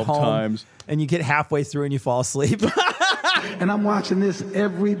then you get 12 home times. and you get halfway through and you fall asleep. And I'm watching this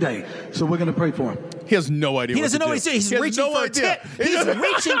every day. So we're going to pray for him. He has no idea. He doesn't know what he's doing. He's reaching for a tit. He's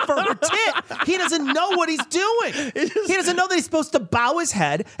reaching for her tit. He doesn't know what he's doing. He doesn't know that he's supposed to bow his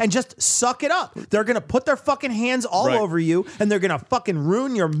head and just suck it up. They're going to put their fucking hands all over you and they're going to fucking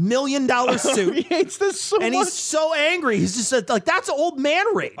ruin your $1 million suit. He hates this so much. And he's so angry. He's just like, that's old man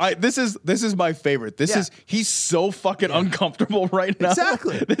rage. This is my favorite. He's so fucking uncomfortable right now.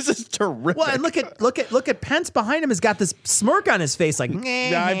 Exactly. This is terrific. Well, and look at Pence behind him has got this smirk on his face like,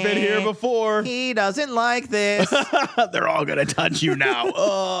 I've been here before. He doesn't like this. They're all gonna touch you now.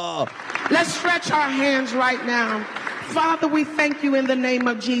 Oh. Let's stretch our hands right now. Father, we thank you in the name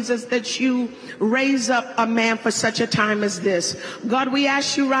of Jesus that you raise up a man for such a time as this. God, we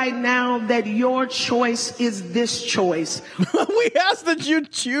ask you right now that your choice is this choice. We ask that you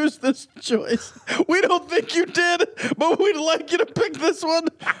choose this choice. We don't think you did, but we'd like you to pick this one.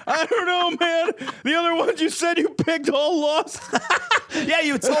 I don't know, man. The other ones you said you picked all lost. Yeah,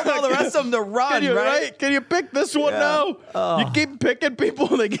 you told all the rest of them to run, right? Can you pick this one now? You keep picking people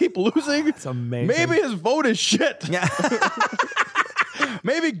and they keep losing. It's amazing. Maybe his vote is shit. Yeah.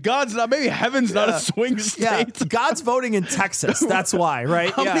 Maybe heaven's not a swing state. Yeah, God's voting in Texas. That's why,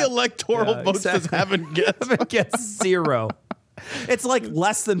 right? How many electoral votes does heaven get? Heaven gets 0. It's like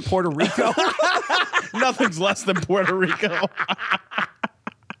less than Puerto Rico. Nothing's less than Puerto Rico.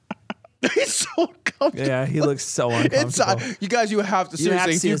 He's so uncomfortable. Yeah, he looks so uncomfortable. You guys, you have to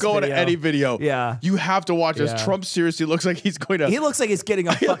seriously. If you go into any video, you have to watch this. Trump seriously looks like he's going to. He looks like he's getting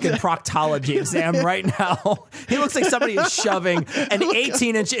a fucking proctology exam right now. He looks like somebody is shoving an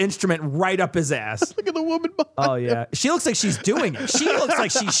 18-inch instrument right up his ass. Look at the woman behind Oh yeah, she looks like she's doing it. She looks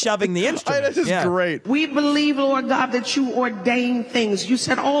like she's shoving the instrument. This is great. We believe, Lord God, that you ordain things. You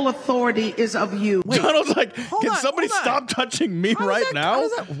said all authority is of you. Donald's like, can somebody stop touching me right now? How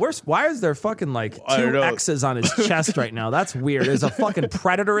is that worse? Why is there fucking like I don't 2 know. X's on his chest right now? That's weird. Is a fucking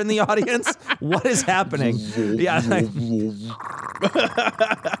predator in the audience? What is happening? Yeah.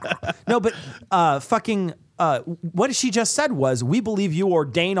 No, but what she just said was, we believe you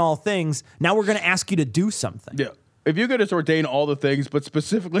ordain all things. Now we're going to ask you to do something. Yeah. If you could just ordain all the things, but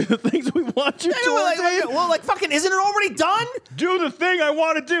specifically the things we want you to ordain. Fucking, isn't it already done? Do the thing I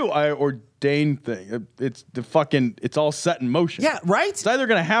want to do. I ordain thing. It's all set in motion. Yeah, right? It's either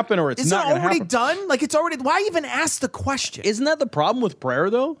going to happen or it's not going to happen. Isn't it already done? Like, it's already, why even ask the question? Isn't that the problem with prayer,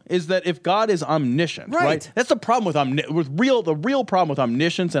 though? Is that if God is omniscient, right? That's the problem with the real problem with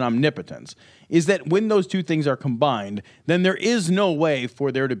omniscience and omnipotence is that when those two things are combined, then there is no way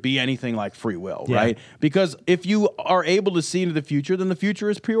for there to be anything like free will, right? Because if you are able to see into the future, then the future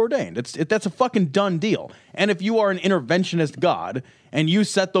is preordained. That's a fucking done deal. And if you are an interventionist God and you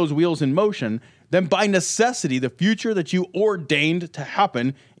set those wheels in motion, then by necessity, the future that you ordained to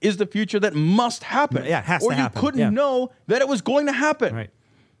happen is the future that must happen. Yeah, it has to happen. Or you couldn't know that it was going to happen. Right.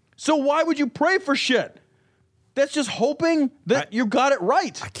 So why would you pray for shit? That's just hoping that you got it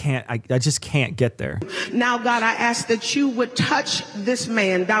right. I just can't get there. Now, God, I ask that you would touch this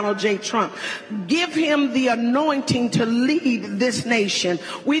man, Donald J. Trump. Give him the anointing to lead this nation.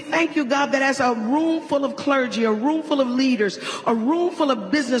 We thank you, God, that as a room full of clergy, a room full of leaders, a room full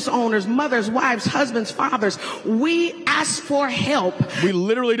of business owners, mothers, wives, husbands, fathers, we ask for help. We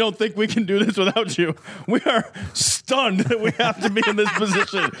literally don't think we can do this without you. We are stunned that we have to be in this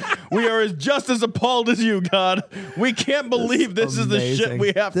position. We are just as appalled as you, God. We can't believe this is the shit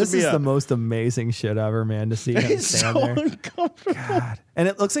we have to be This is at. the most amazing shit ever, man, to see him He's stand so there. uncomfortable. God. And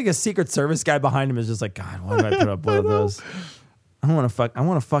it looks like a Secret Service guy behind him is just like, God, why do I put up with those? I want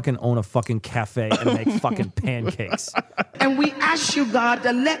to fucking own a fucking cafe and make fucking pancakes. And we ask you, God,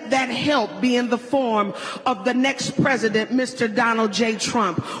 to let that help be in the form of the next president, Mr. Donald J.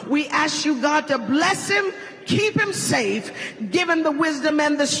 Trump. We ask you, God, to bless him, keep him safe, give him the wisdom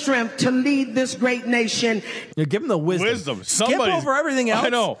and the strength to lead this great nation. You give him the wisdom. Skip Somebody's- over everything else. I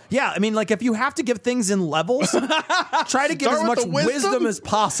know. Yeah, I mean, like if you have to give things in levels, try to give Start as with much the wisdom? wisdom as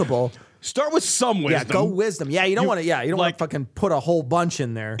possible. Start with some wisdom. Yeah, go wisdom. Yeah, you don't want to. Yeah, you don't want to fucking put a whole bunch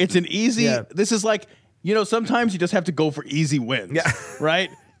in there. It's an easy. Yeah. This is like, sometimes you just have to go for easy wins. Yeah.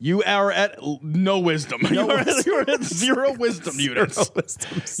 Right? You are at no wisdom. You are at 0 wisdom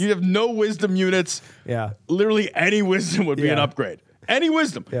units. You have no wisdom units. Yeah. Literally any wisdom would be an upgrade. Any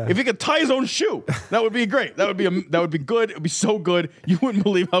wisdom. Yeah. If he could tie his own shoe, that would be great. That would be good. It would be so good. You wouldn't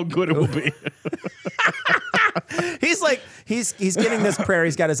believe how good it would be. He's like he's getting this prayer.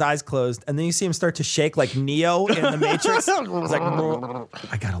 He's got his eyes closed, and then you see him start to shake like Neo in the Matrix. He's like,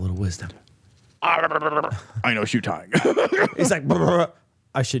 I got a little wisdom. I know shoe tying. He's like,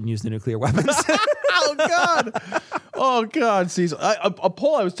 I shouldn't use the nuclear weapons. Oh God! See, a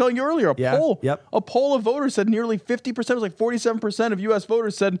poll I was telling you earlier. A poll of voters said nearly 50%, it was like 47% of U.S.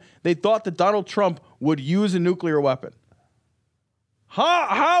 voters said they thought that Donald Trump would use a nuclear weapon.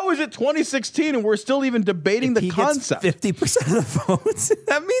 How is it 2016 and we're still even debating the concept? 50% of the votes.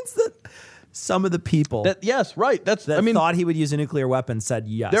 That means that some of the people thought he would use a nuclear weapon said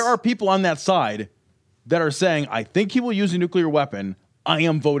yes. There are people on that side that are saying, I think he will use a nuclear weapon. I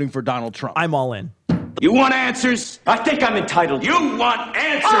am voting for Donald Trump. I'm all in. You want answers? I think I'm entitled. You want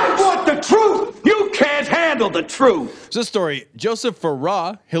answers? I want the truth. You can't handle the truth. So this story, Joseph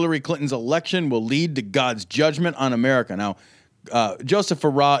Farah, Hillary Clinton's election will lead to God's judgment on America. Now, Joseph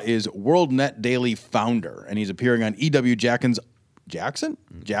Farah is WorldNet Daily founder, and he's appearing on E.W. Jackin's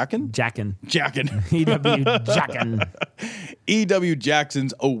E.W.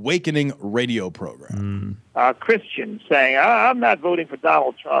 Jackson's Awakening radio program. Christian saying, I'm not voting for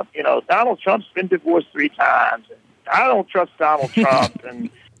Donald Trump. You know, Donald Trump's been divorced 3 times. I don't trust Donald Trump. And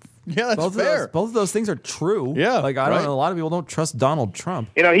yeah, that's fair. Both of those things are true. Yeah, like I don't know. A lot of people don't trust Donald Trump.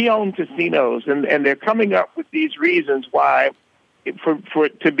 You know, he owned casinos, and they're coming up with these reasons why for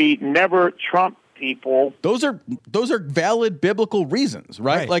it to be never Trump people. Those are valid biblical reasons,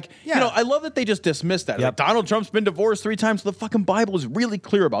 right? Like, you know, I love that they just dismiss that. Like, Donald Trump's been divorced 3 times. The fucking Bible is really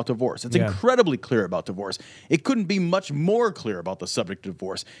clear about divorce. It's incredibly clear about divorce. It couldn't be much more clear about the subject of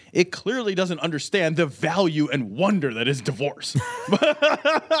divorce. It clearly doesn't understand the value and wonder that is divorce.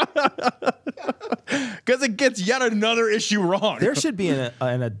 Because it gets yet another issue wrong. There should be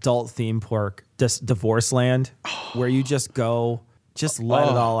an adult theme park, Divorce Land, where you just go, just let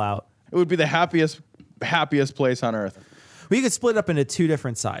it all out. It would be the happiest place on earth. Well, you could split up into 2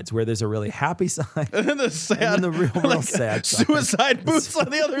 different sides, where there's a really happy side and then the sad, and then the real sad side. Suicide booths on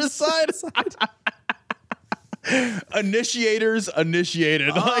the other side. Initiators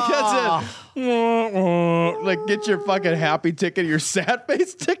initiated. Like, that's it. Like, get your fucking happy ticket, your sad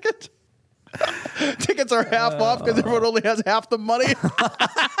face ticket. Tickets are half off because everyone only has half the money.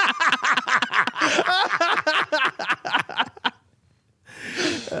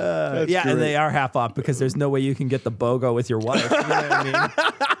 And they are half off because there's no way you can get the BOGO with your wife. You know what I mean?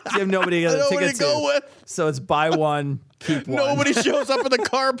 You have nobody to ticket to go with. So it's buy one, keep one. Nobody shows up in the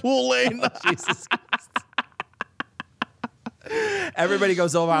carpool lane. Jesus Christ. Everybody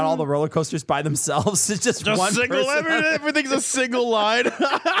goes over on all the roller coasters by themselves. It's just one single. Everything's a single line.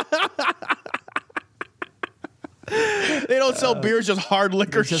 They don't sell beers, just hard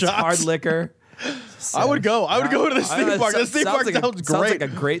liquor shots. Hard liquor. I would go. I would go to this theme park. This theme park sounds great. Sounds like a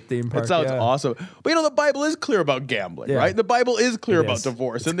great theme park. It sounds awesome. But you know, the Bible is clear about gambling, right? The Bible is clear about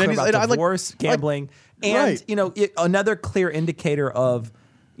divorce. And then he's about divorce, gambling, and you know, another clear indicator of,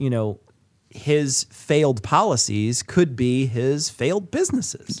 you know, his failed policies could be his failed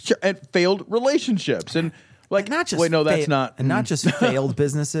businesses and failed relationships, and like not just not just failed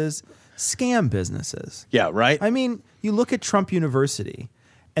businesses, scam businesses. Yeah, right. I mean, you look at Trump University.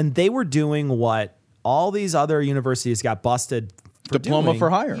 And they were doing what all these other universities got busted for diploma for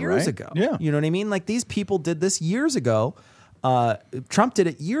hire years ago. Yeah. You know what I mean? Like, these people did this years ago. Trump did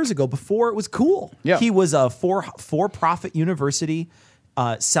it years ago before it was cool. Yeah. He was a for-profit university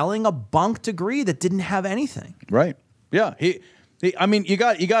selling a bunk degree that didn't have anything. Right. Yeah. He I mean, you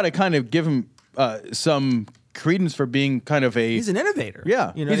got to kind of give him some credence for being kind of he's an innovator.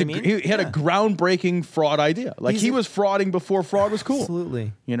 Yeah. You know what I mean? He had a groundbreaking fraud idea. Like, he was frauding before fraud was cool.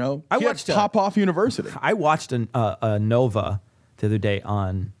 Absolutely. You know? I watched Pop-Off University. I watched a Nova the other day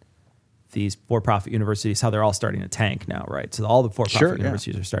on these for-profit universities, how they're all starting to tank now, right? So all the for-profit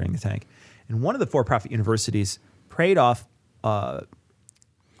universities are starting to tank. And one of the for-profit universities preyed off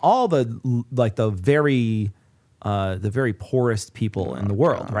all the very poorest people in the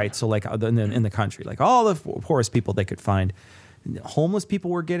world, right? So like in the country, like all the poorest people they could find. Homeless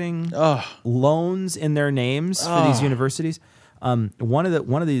people were getting loans in their names for these universities. One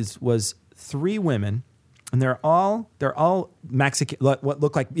of these was 3 women, and they're all Mexican, what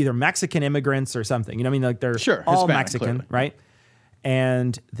look like either Mexican immigrants or something. You know what I mean? Like, they're all Hispanic, Mexican, clearly. right?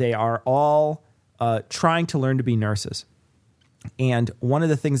 And they are all trying to learn to be nurses. And one of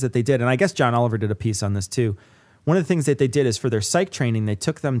the things that they did, and I guess John Oliver did a piece on this too, one of the things that they did is for their psych training, they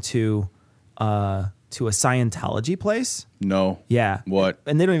took them to a Scientology place. No. Yeah. What?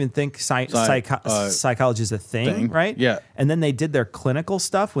 And they don't even think psychology is a thing, right? Yeah. And then they did their clinical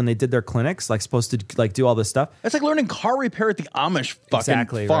stuff when they did their clinics, like supposed to like do all this stuff. It's like learning car repair at the Amish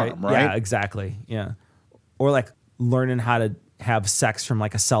fucking farm, right? Yeah, exactly. Yeah. Or like learning how to have sex from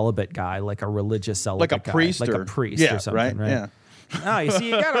like a celibate guy, like a religious celibate Like a priest guy. or- Like a priest yeah, or something, right? Yeah. No, you see,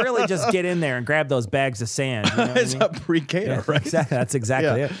 you got to really just get in there and grab those bags of sand. You know what It's I mean? a pre-K, right? Exactly. That's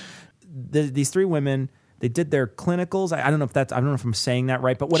exactly Yeah. it. These three women, they did their clinicals. I don't know if I'm saying that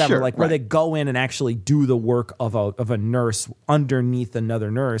right, but whatever. Sure, like where right. they go in and actually do the work of a nurse underneath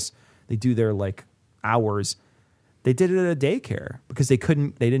another nurse. They do their like hours. They did it at a daycare because they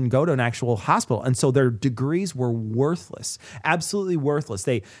didn't go to an actual hospital. And so their degrees were worthless, absolutely worthless.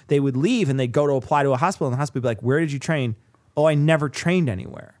 They would leave and they'd go to apply to a hospital and the hospital would be like, where did you train? Oh, I never trained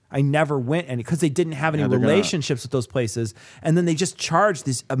anywhere. I never went any because they didn't have any Yeah, they're gonna- relationships with those places. And then they just charged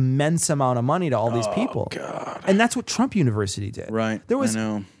this immense amount of money to all these people. God. And that's what Trump University did. Right. There was I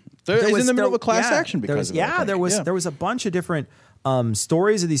know. He's in the middle of a class action because of it, I think. there was a bunch of different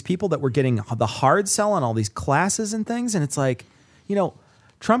stories of these people that were getting the hard sell on all these classes and things. And it's like,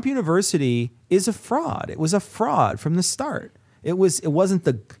 Trump University is a fraud. It was a fraud from the start. It wasn't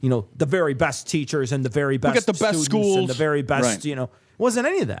the very best teachers and the very best got the best students schools. and the very best, Right. it wasn't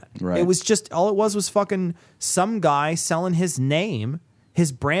any of that. Right. It was just all it was fucking some guy selling his name,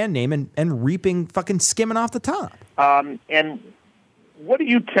 his brand name and reaping fucking skimming off the top. And what do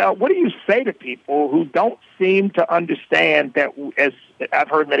you say to people who don't seem to understand that, as I've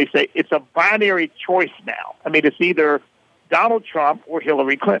heard many say, it's a binary choice now? I mean, it's either Donald Trump or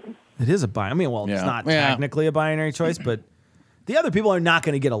Hillary Clinton. It is a binary. I mean, well, it's Yeah. not Yeah. technically a binary choice, but the other people are not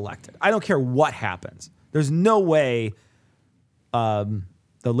going to get elected. I don't care what happens. There's no way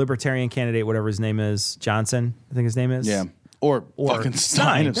the libertarian candidate, whatever his name is, Johnson, I think his name is. Yeah. Or fucking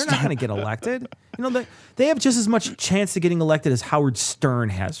Stein. They're not going to get elected. They have just as much chance of getting elected as Howard Stern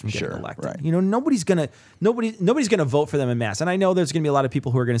has from getting elected. right. Nobody's gonna vote for them en masse. And I know there's gonna be a lot of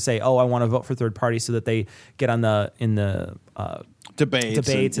people who are gonna say, "Oh, I want to vote for third parties so that they get on in the Debates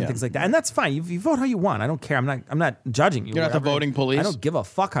and yeah. things like that." And that's fine. You vote how you want. I don't care. I'm not judging you. You're not the whatever. voting police? I don't give a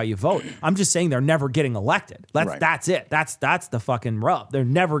fuck how you vote. I'm just saying they're never getting elected. Right. That's it. That's the fucking rub. They're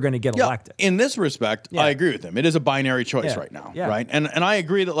never gonna get Yeah, elected. in this respect, I agree with him. It is a binary choice Yeah. right now, Yeah. right? And I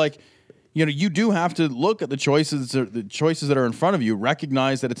agree that like, you do have to look at the choices that are in front of you,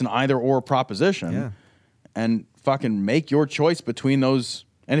 recognize that it's an either or proposition, and fucking make your choice between those.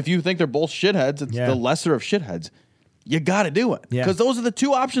 And if you think they're both shitheads, it's the lesser of shitheads. You got to do it because those are the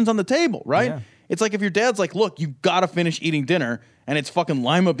two options on the table, right? Yeah. It's like if your dad's like, "Look, you got to finish eating dinner," and it's fucking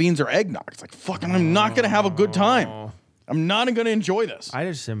lima beans or eggnog. It's like, fucking, I'm not gonna have a good time. I'm not going to enjoy this. I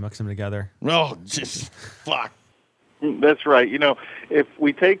just mix them together. Oh, just fuck. That's right. If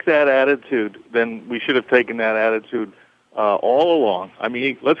we take that attitude, then we should have taken that attitude all along. I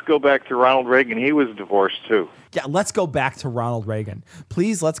mean, let's go back to Ronald Reagan. He was divorced, too. Yeah, let's go back to Ronald Reagan.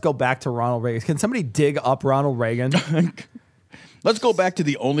 Please, let's go back to Ronald Reagan. Can somebody dig up Ronald Reagan? Let's go back to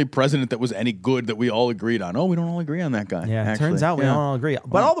the only president that was any good that we all agreed on. Oh, we don't all agree on that guy. Yeah, actually. turns out we Yeah. don't all agree.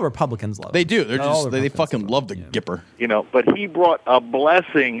 But all the Republicans love him. They do. They're All just the they fucking love the Gipper. But he brought a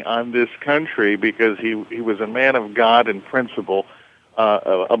blessing on this country because he was a man of God and principle,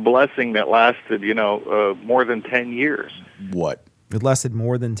 a blessing that lasted, more than 10 years. What? It lasted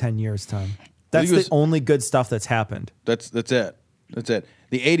more than 10 years, Tom. That's He was- the only good stuff that's happened. That's it. That's it.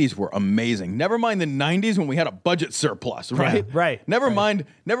 The 80s were amazing. Never mind the 90s when we had a budget surplus, right? Yeah, right. Never mind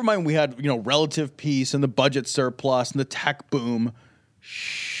we had, relative peace and the budget surplus and the tech boom.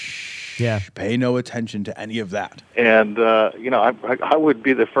 Yeah. Pay no attention to any of that. And, I would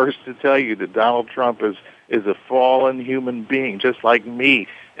be the first to tell you that Donald Trump is a fallen human being, just like me,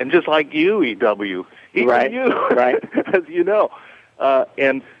 and just like you, E.W. Even Right, you, right. as you know.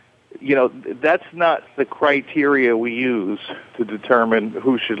 That's not the criteria we use to determine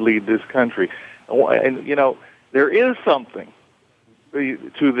who should lead this country. And, there is something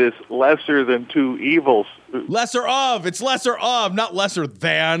to this lesser than two evils. Lesser of. It's lesser of, not lesser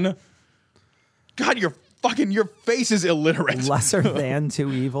than. God, your face is illiterate. Lesser than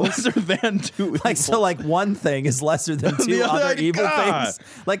two evils? Lesser than two evils. Like, so like one thing is lesser than two The other- other evil God. things?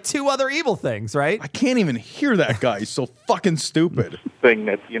 Like two other evil things, right? I can't even hear that guy. He's so fucking stupid. Thing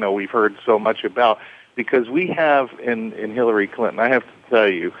that we've heard so much about, because we have in Hillary Clinton, I have to tell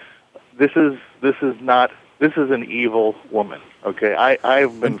you, this is an evil woman. Okay,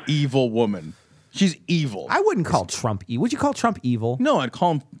 I've been an evil woman. She's evil. I wouldn't call Trump evil. Would you call Trump evil? No, I'd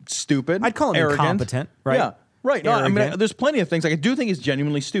call him stupid. I'd call him arrogant. incompetent, right? Yeah, right. No, I mean, Arrogant. there's plenty of things. Like, I do think he's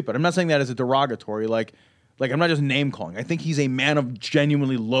genuinely stupid. I'm not saying that as a derogatory. Like Like, I'm not just name calling. I think he's a man of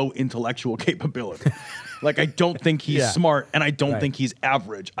genuinely low intellectual capability. Like, I don't think he's smart, and I don't think he's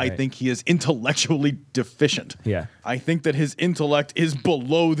average. I think he is intellectually deficient. Yeah. I think that his intellect is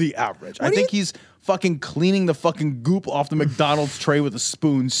below the average. I think he's fucking cleaning the fucking goop off the McDonald's tray with a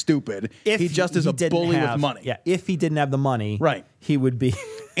spoon stupid. He just is a bully with money. Yeah, if he didn't have the money, right, he would be.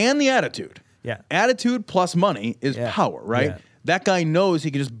 And the attitude. Yeah. Attitude plus money is power, right? Yeah. That guy knows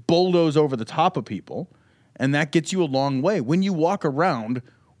he can just bulldoze over the top of people, and that gets you a long way. When you walk around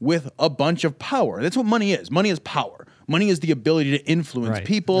with a bunch of power, that's what money is. Money is power. Money is the ability to influence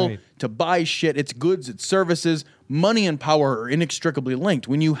people, to buy shit. It's goods, it's services. Money and power are inextricably linked.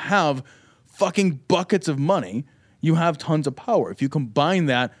 When you have fucking buckets of money, you have tons of power. If you combine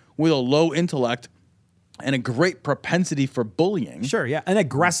that with a low intellect and a great propensity for bullying, Sure, yeah, an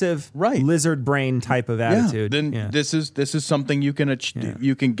aggressive, lizard brain type of attitude. Then this is something you can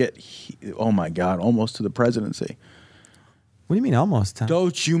you can get. Oh my God, almost to the presidency. What do you mean almost?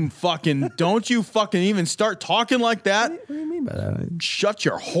 Don't you fucking even start talking like that? What do you mean by that? Shut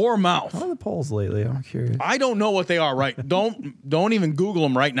your whore mouth. How are the polls lately? I'm curious. I don't know what they are. Right? Don't even Google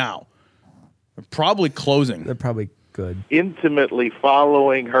them right now. They're probably closing. They're probably good. Intimately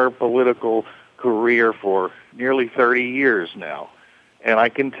following her political career for nearly 30 years now. And I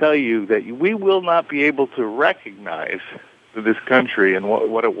can tell you that we will not be able to recognize this country and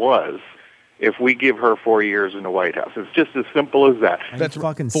what it was if we give her 4 years in the White House. It's just as simple as that. That's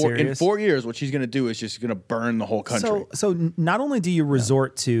fucking serious. In 4 years, what she's going to do is she's going to burn the whole country. So not only do you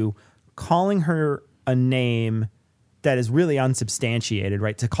resort to calling her a name that is really unsubstantiated,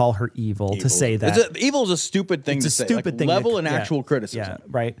 right? To call her evil. To say that evil is a stupid thing to say. Stupid thing. Level and actual criticism. Yeah,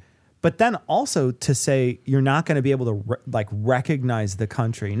 right. But then also to say you're not going to be able to recognize the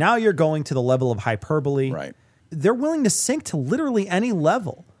country. Now you're going to the level of hyperbole. Right. They're willing to sink to literally any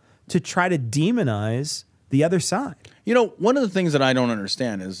level to try to demonize the other side. You know, one of the things that I don't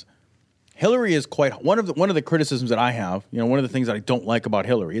understand is Hillary is quite one of the criticisms that I have. You know, one of the things that I don't like about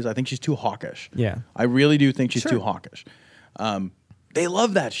Hillary is I think she's too hawkish. Yeah, I really do think she's too hawkish. They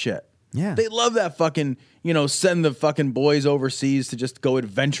love that shit. Yeah, they love that fucking, send the fucking boys overseas to just go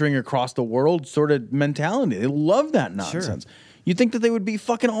adventuring across the world sort of mentality. They love that nonsense. Sure. You think that they would be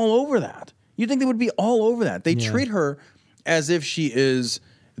fucking all over that. You think they would be all over that. They treat her as if she is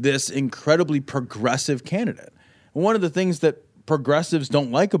this incredibly progressive candidate. And one of the things that progressives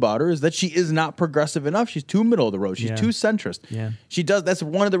don't like about her is that she is not progressive enough. She's too middle of the road. She's too centrist. Yeah. That's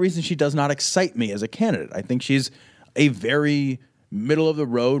one of the reasons she does not excite me as a candidate. I think she's a very middle of the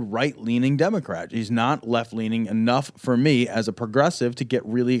road, right-leaning Democrat. She's not left-leaning enough for me as a progressive to get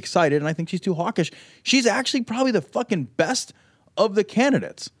really excited, and I think she's too hawkish. She's actually probably the fucking best of the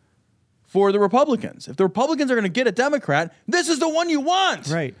candidates for the Republicans. If the Republicans are going to get a Democrat, this is the one you want.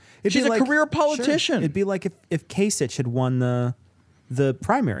 Right. She's a career politician. Sure. It'd be like if Kasich had won the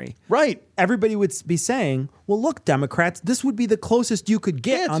primary. Right. Everybody would be saying, well, look, Democrats, this would be the closest you could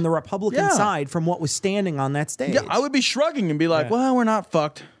get on the Republican side from what was standing on that stage. Yeah, I would be shrugging and be like, well, we're not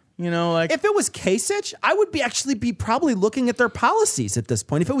fucked. If it was Kasich, I would be probably looking at their policies at this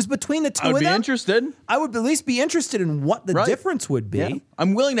point. If it was between the two of them, I would be interested. I would at least be interested in what the difference would be. Yeah.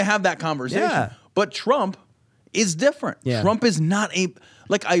 I'm willing to have that conversation. Yeah. But Trump is different. Yeah. Trump is not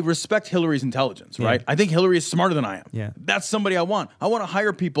I respect Hillary's intelligence, right? I think Hillary is smarter than I am. Yeah. That's somebody I want. I want to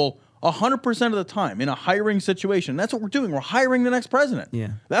hire people 100% of the time in a hiring situation. That's what we're doing. We're hiring the next president. Yeah.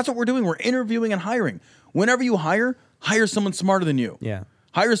 That's what we're doing. We're interviewing and hiring. Whenever you hire someone smarter than you. Yeah.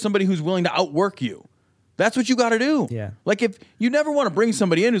 Hire somebody who's willing to outwork you. That's what you got to do. Yeah. Like, if you never want to bring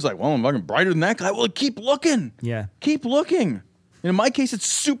somebody in who's like, well, I'm fucking brighter than that guy. Well, keep looking. Yeah. Keep looking. And in my case, it's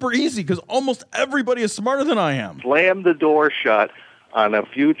super easy because almost everybody is smarter than I am. Slam the door shut on a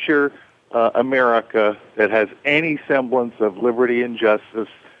future America that has any semblance of liberty and justice,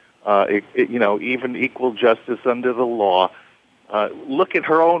 even equal justice under the law. Look at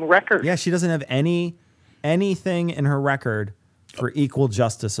her own record. Yeah, she doesn't have anything in her record for equal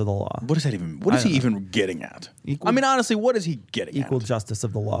justice of the law. What is that even? What is he even getting at? I mean, honestly, what is he getting equal at? Justice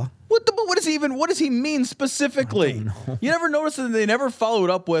of the law. What does he mean specifically? You never noticed that they never followed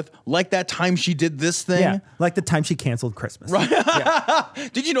up with, like that time she did this thing? Yeah, like the time she canceled Christmas. Right. Yeah.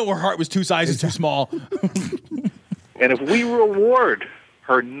 Did you know her heart was 2 sizes too small? And if we reward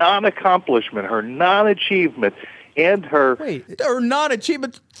her non-accomplishment, her non-achievement, and her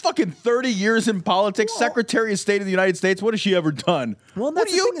non-achievement, fucking 30 years in politics, Secretary of State of the United States, what has she ever done? Well, what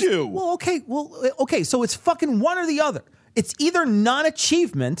do you do? Okay, so it's fucking one or the other. It's either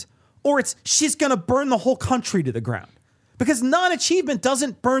non-achievement or it's she's going to burn the whole country to the ground. Because non-achievement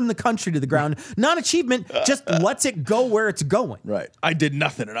doesn't burn the country to the ground. Non-achievement just lets it go where it's going. Right. I did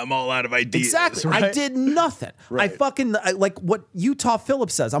nothing and I'm all out of ideas. Exactly. Right? I did nothing. Right. Like what Utah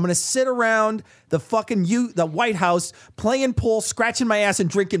Phillips says. I'm going to sit around the White House playing pool, scratching my ass and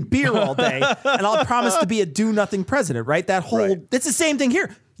drinking beer all day. And I'll promise to be a do-nothing president, right? It's the same thing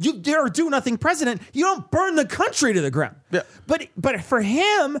here. You're a do-nothing president. You don't burn the country to the ground. Yeah. But for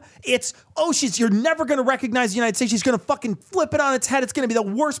him, it's, you're never going to recognize the United States. She's going to fucking flip it on its head. It's going to be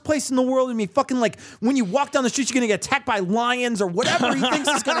the worst place in the world. I mean, fucking like when you walk down the street, you're going to get attacked by lions or whatever he thinks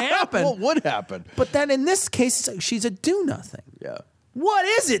is going to happen. What would happen? But then in this case, she's a do-nothing. Yeah. What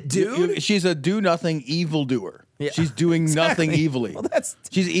is it, dude? She's a do-nothing evildoer. Yeah. She's doing nothing evilly. Well,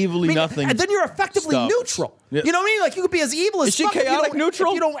 she's evilly nothing. And then you're effectively neutral. Yeah. You know what I mean? Like you could be as evil as Is she fuck chaotic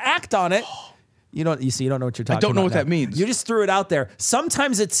neutral? If you don't act on it. You don't know what you're talking about. I don't know what now. that means. You just threw it out there.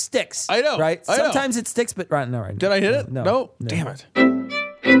 Sometimes it sticks. I know. Right? I know. Sometimes it sticks, but right now. Did I hit it? No. Damn it.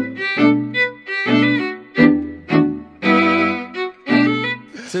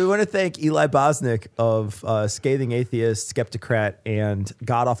 So we want to thank Eli Bosnick of Scathing Atheist, Skeptocrat, and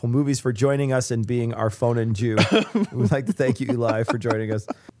God Awful Movies for joining us and being our phone-in Jew. We'd like to thank you, Eli, for joining us.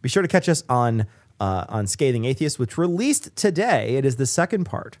 Be sure to catch us on Scathing Atheist, which released today. It is the second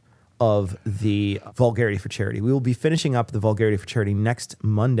part of the Vulgarity for Charity. We will be finishing up the Vulgarity for Charity next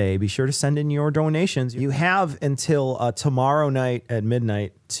Monday. Be sure to send in your donations. You have until tomorrow night at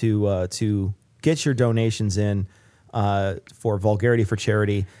midnight to get your donations in for Vulgarity for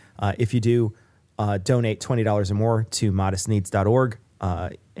Charity. If you do donate $20 or more to modestneeds.org,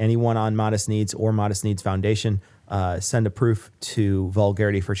 anyone on Modest Needs or Modest Needs Foundation, send a proof to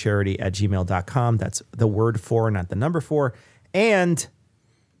vulgarityforcharity@gmail.com. That's the word 4, not the number 4. And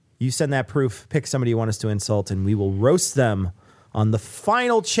you send that proof, pick somebody you want us to insult, and we will roast them on the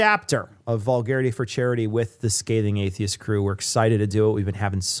final chapter of Vulgarity for Charity with the Scathing Atheist crew. We're excited to do it. We've been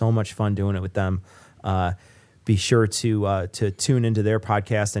having so much fun doing it with them. Be sure to tune into their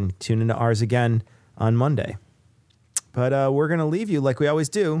podcast and tune into ours again on Monday. But we're going to leave you, like we always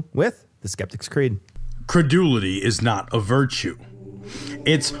do, with the Skeptic's Creed. Credulity is not a virtue.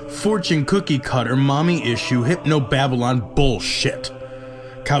 It's fortune cookie cutter, mommy issue, hypno-Babylon bullshit.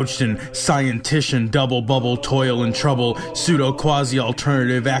 Couched in scientician, double bubble, toil and trouble, pseudo quasi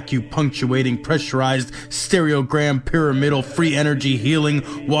alternative, acupunctuating, pressurized, stereogram, pyramidal, free energy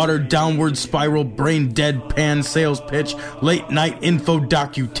healing, watered downward spiral, brain dead pan sales pitch, late night info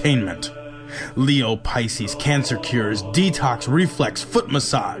docutainment. Leo, Pisces, cancer cures, detox, reflex, foot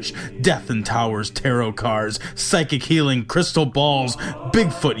massage, death and towers, tarot cards, psychic healing, crystal balls,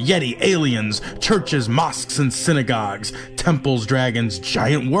 Bigfoot, Yeti, aliens, churches, mosques and synagogues, temples, dragons,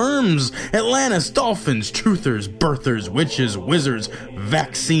 giant worms, Atlantis, dolphins, truthers, birthers, witches, wizards,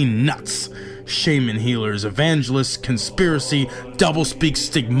 vaccine nuts, shaman healers, evangelists, conspiracy, doublespeak,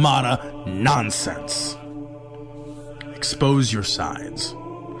 stigmata, nonsense. Expose your sides.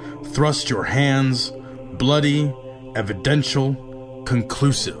 Thrust your hands, bloody, evidential,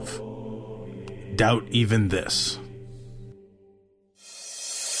 conclusive. Doubt even this.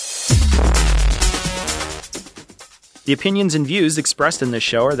 The opinions and views expressed in this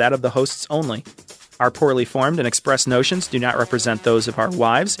show are that of the hosts only. Our poorly formed and expressed notions do not represent those of our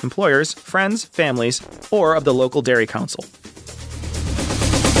wives, employers, friends, families, or of the local dairy council.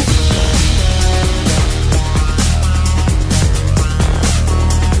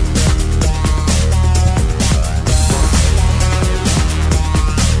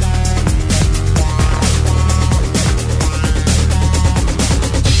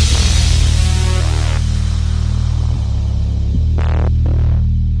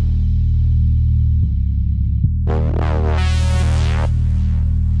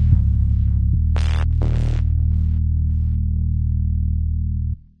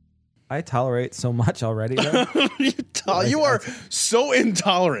 I tolerate so much already. You are so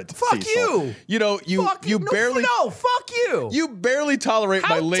intolerant. Fuck Cecil. you. You know, you barely. No, fuck you. You barely tolerate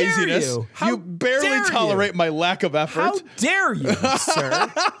my laziness. You? You barely tolerate my lack of effort. How dare you,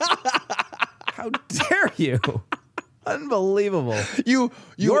 sir? How dare you? Unbelievable.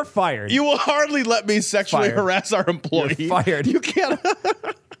 You're fired. You will hardly let me sexually Fired. harass our employee. You're fired. You can't.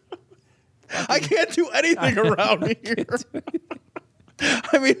 I can't do anything around here.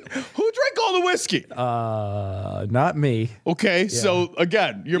 I mean, who drank all the whiskey? Not me. Okay, so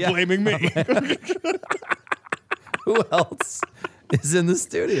again, you're blaming me. Who else is in the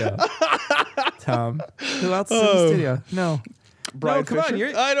studio? Tom. Who else is in the studio? No. Brian come Fisher?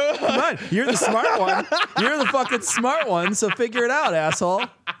 on. I don't. Come on. You're the smart one. You're the fucking smart one, so figure it out, asshole.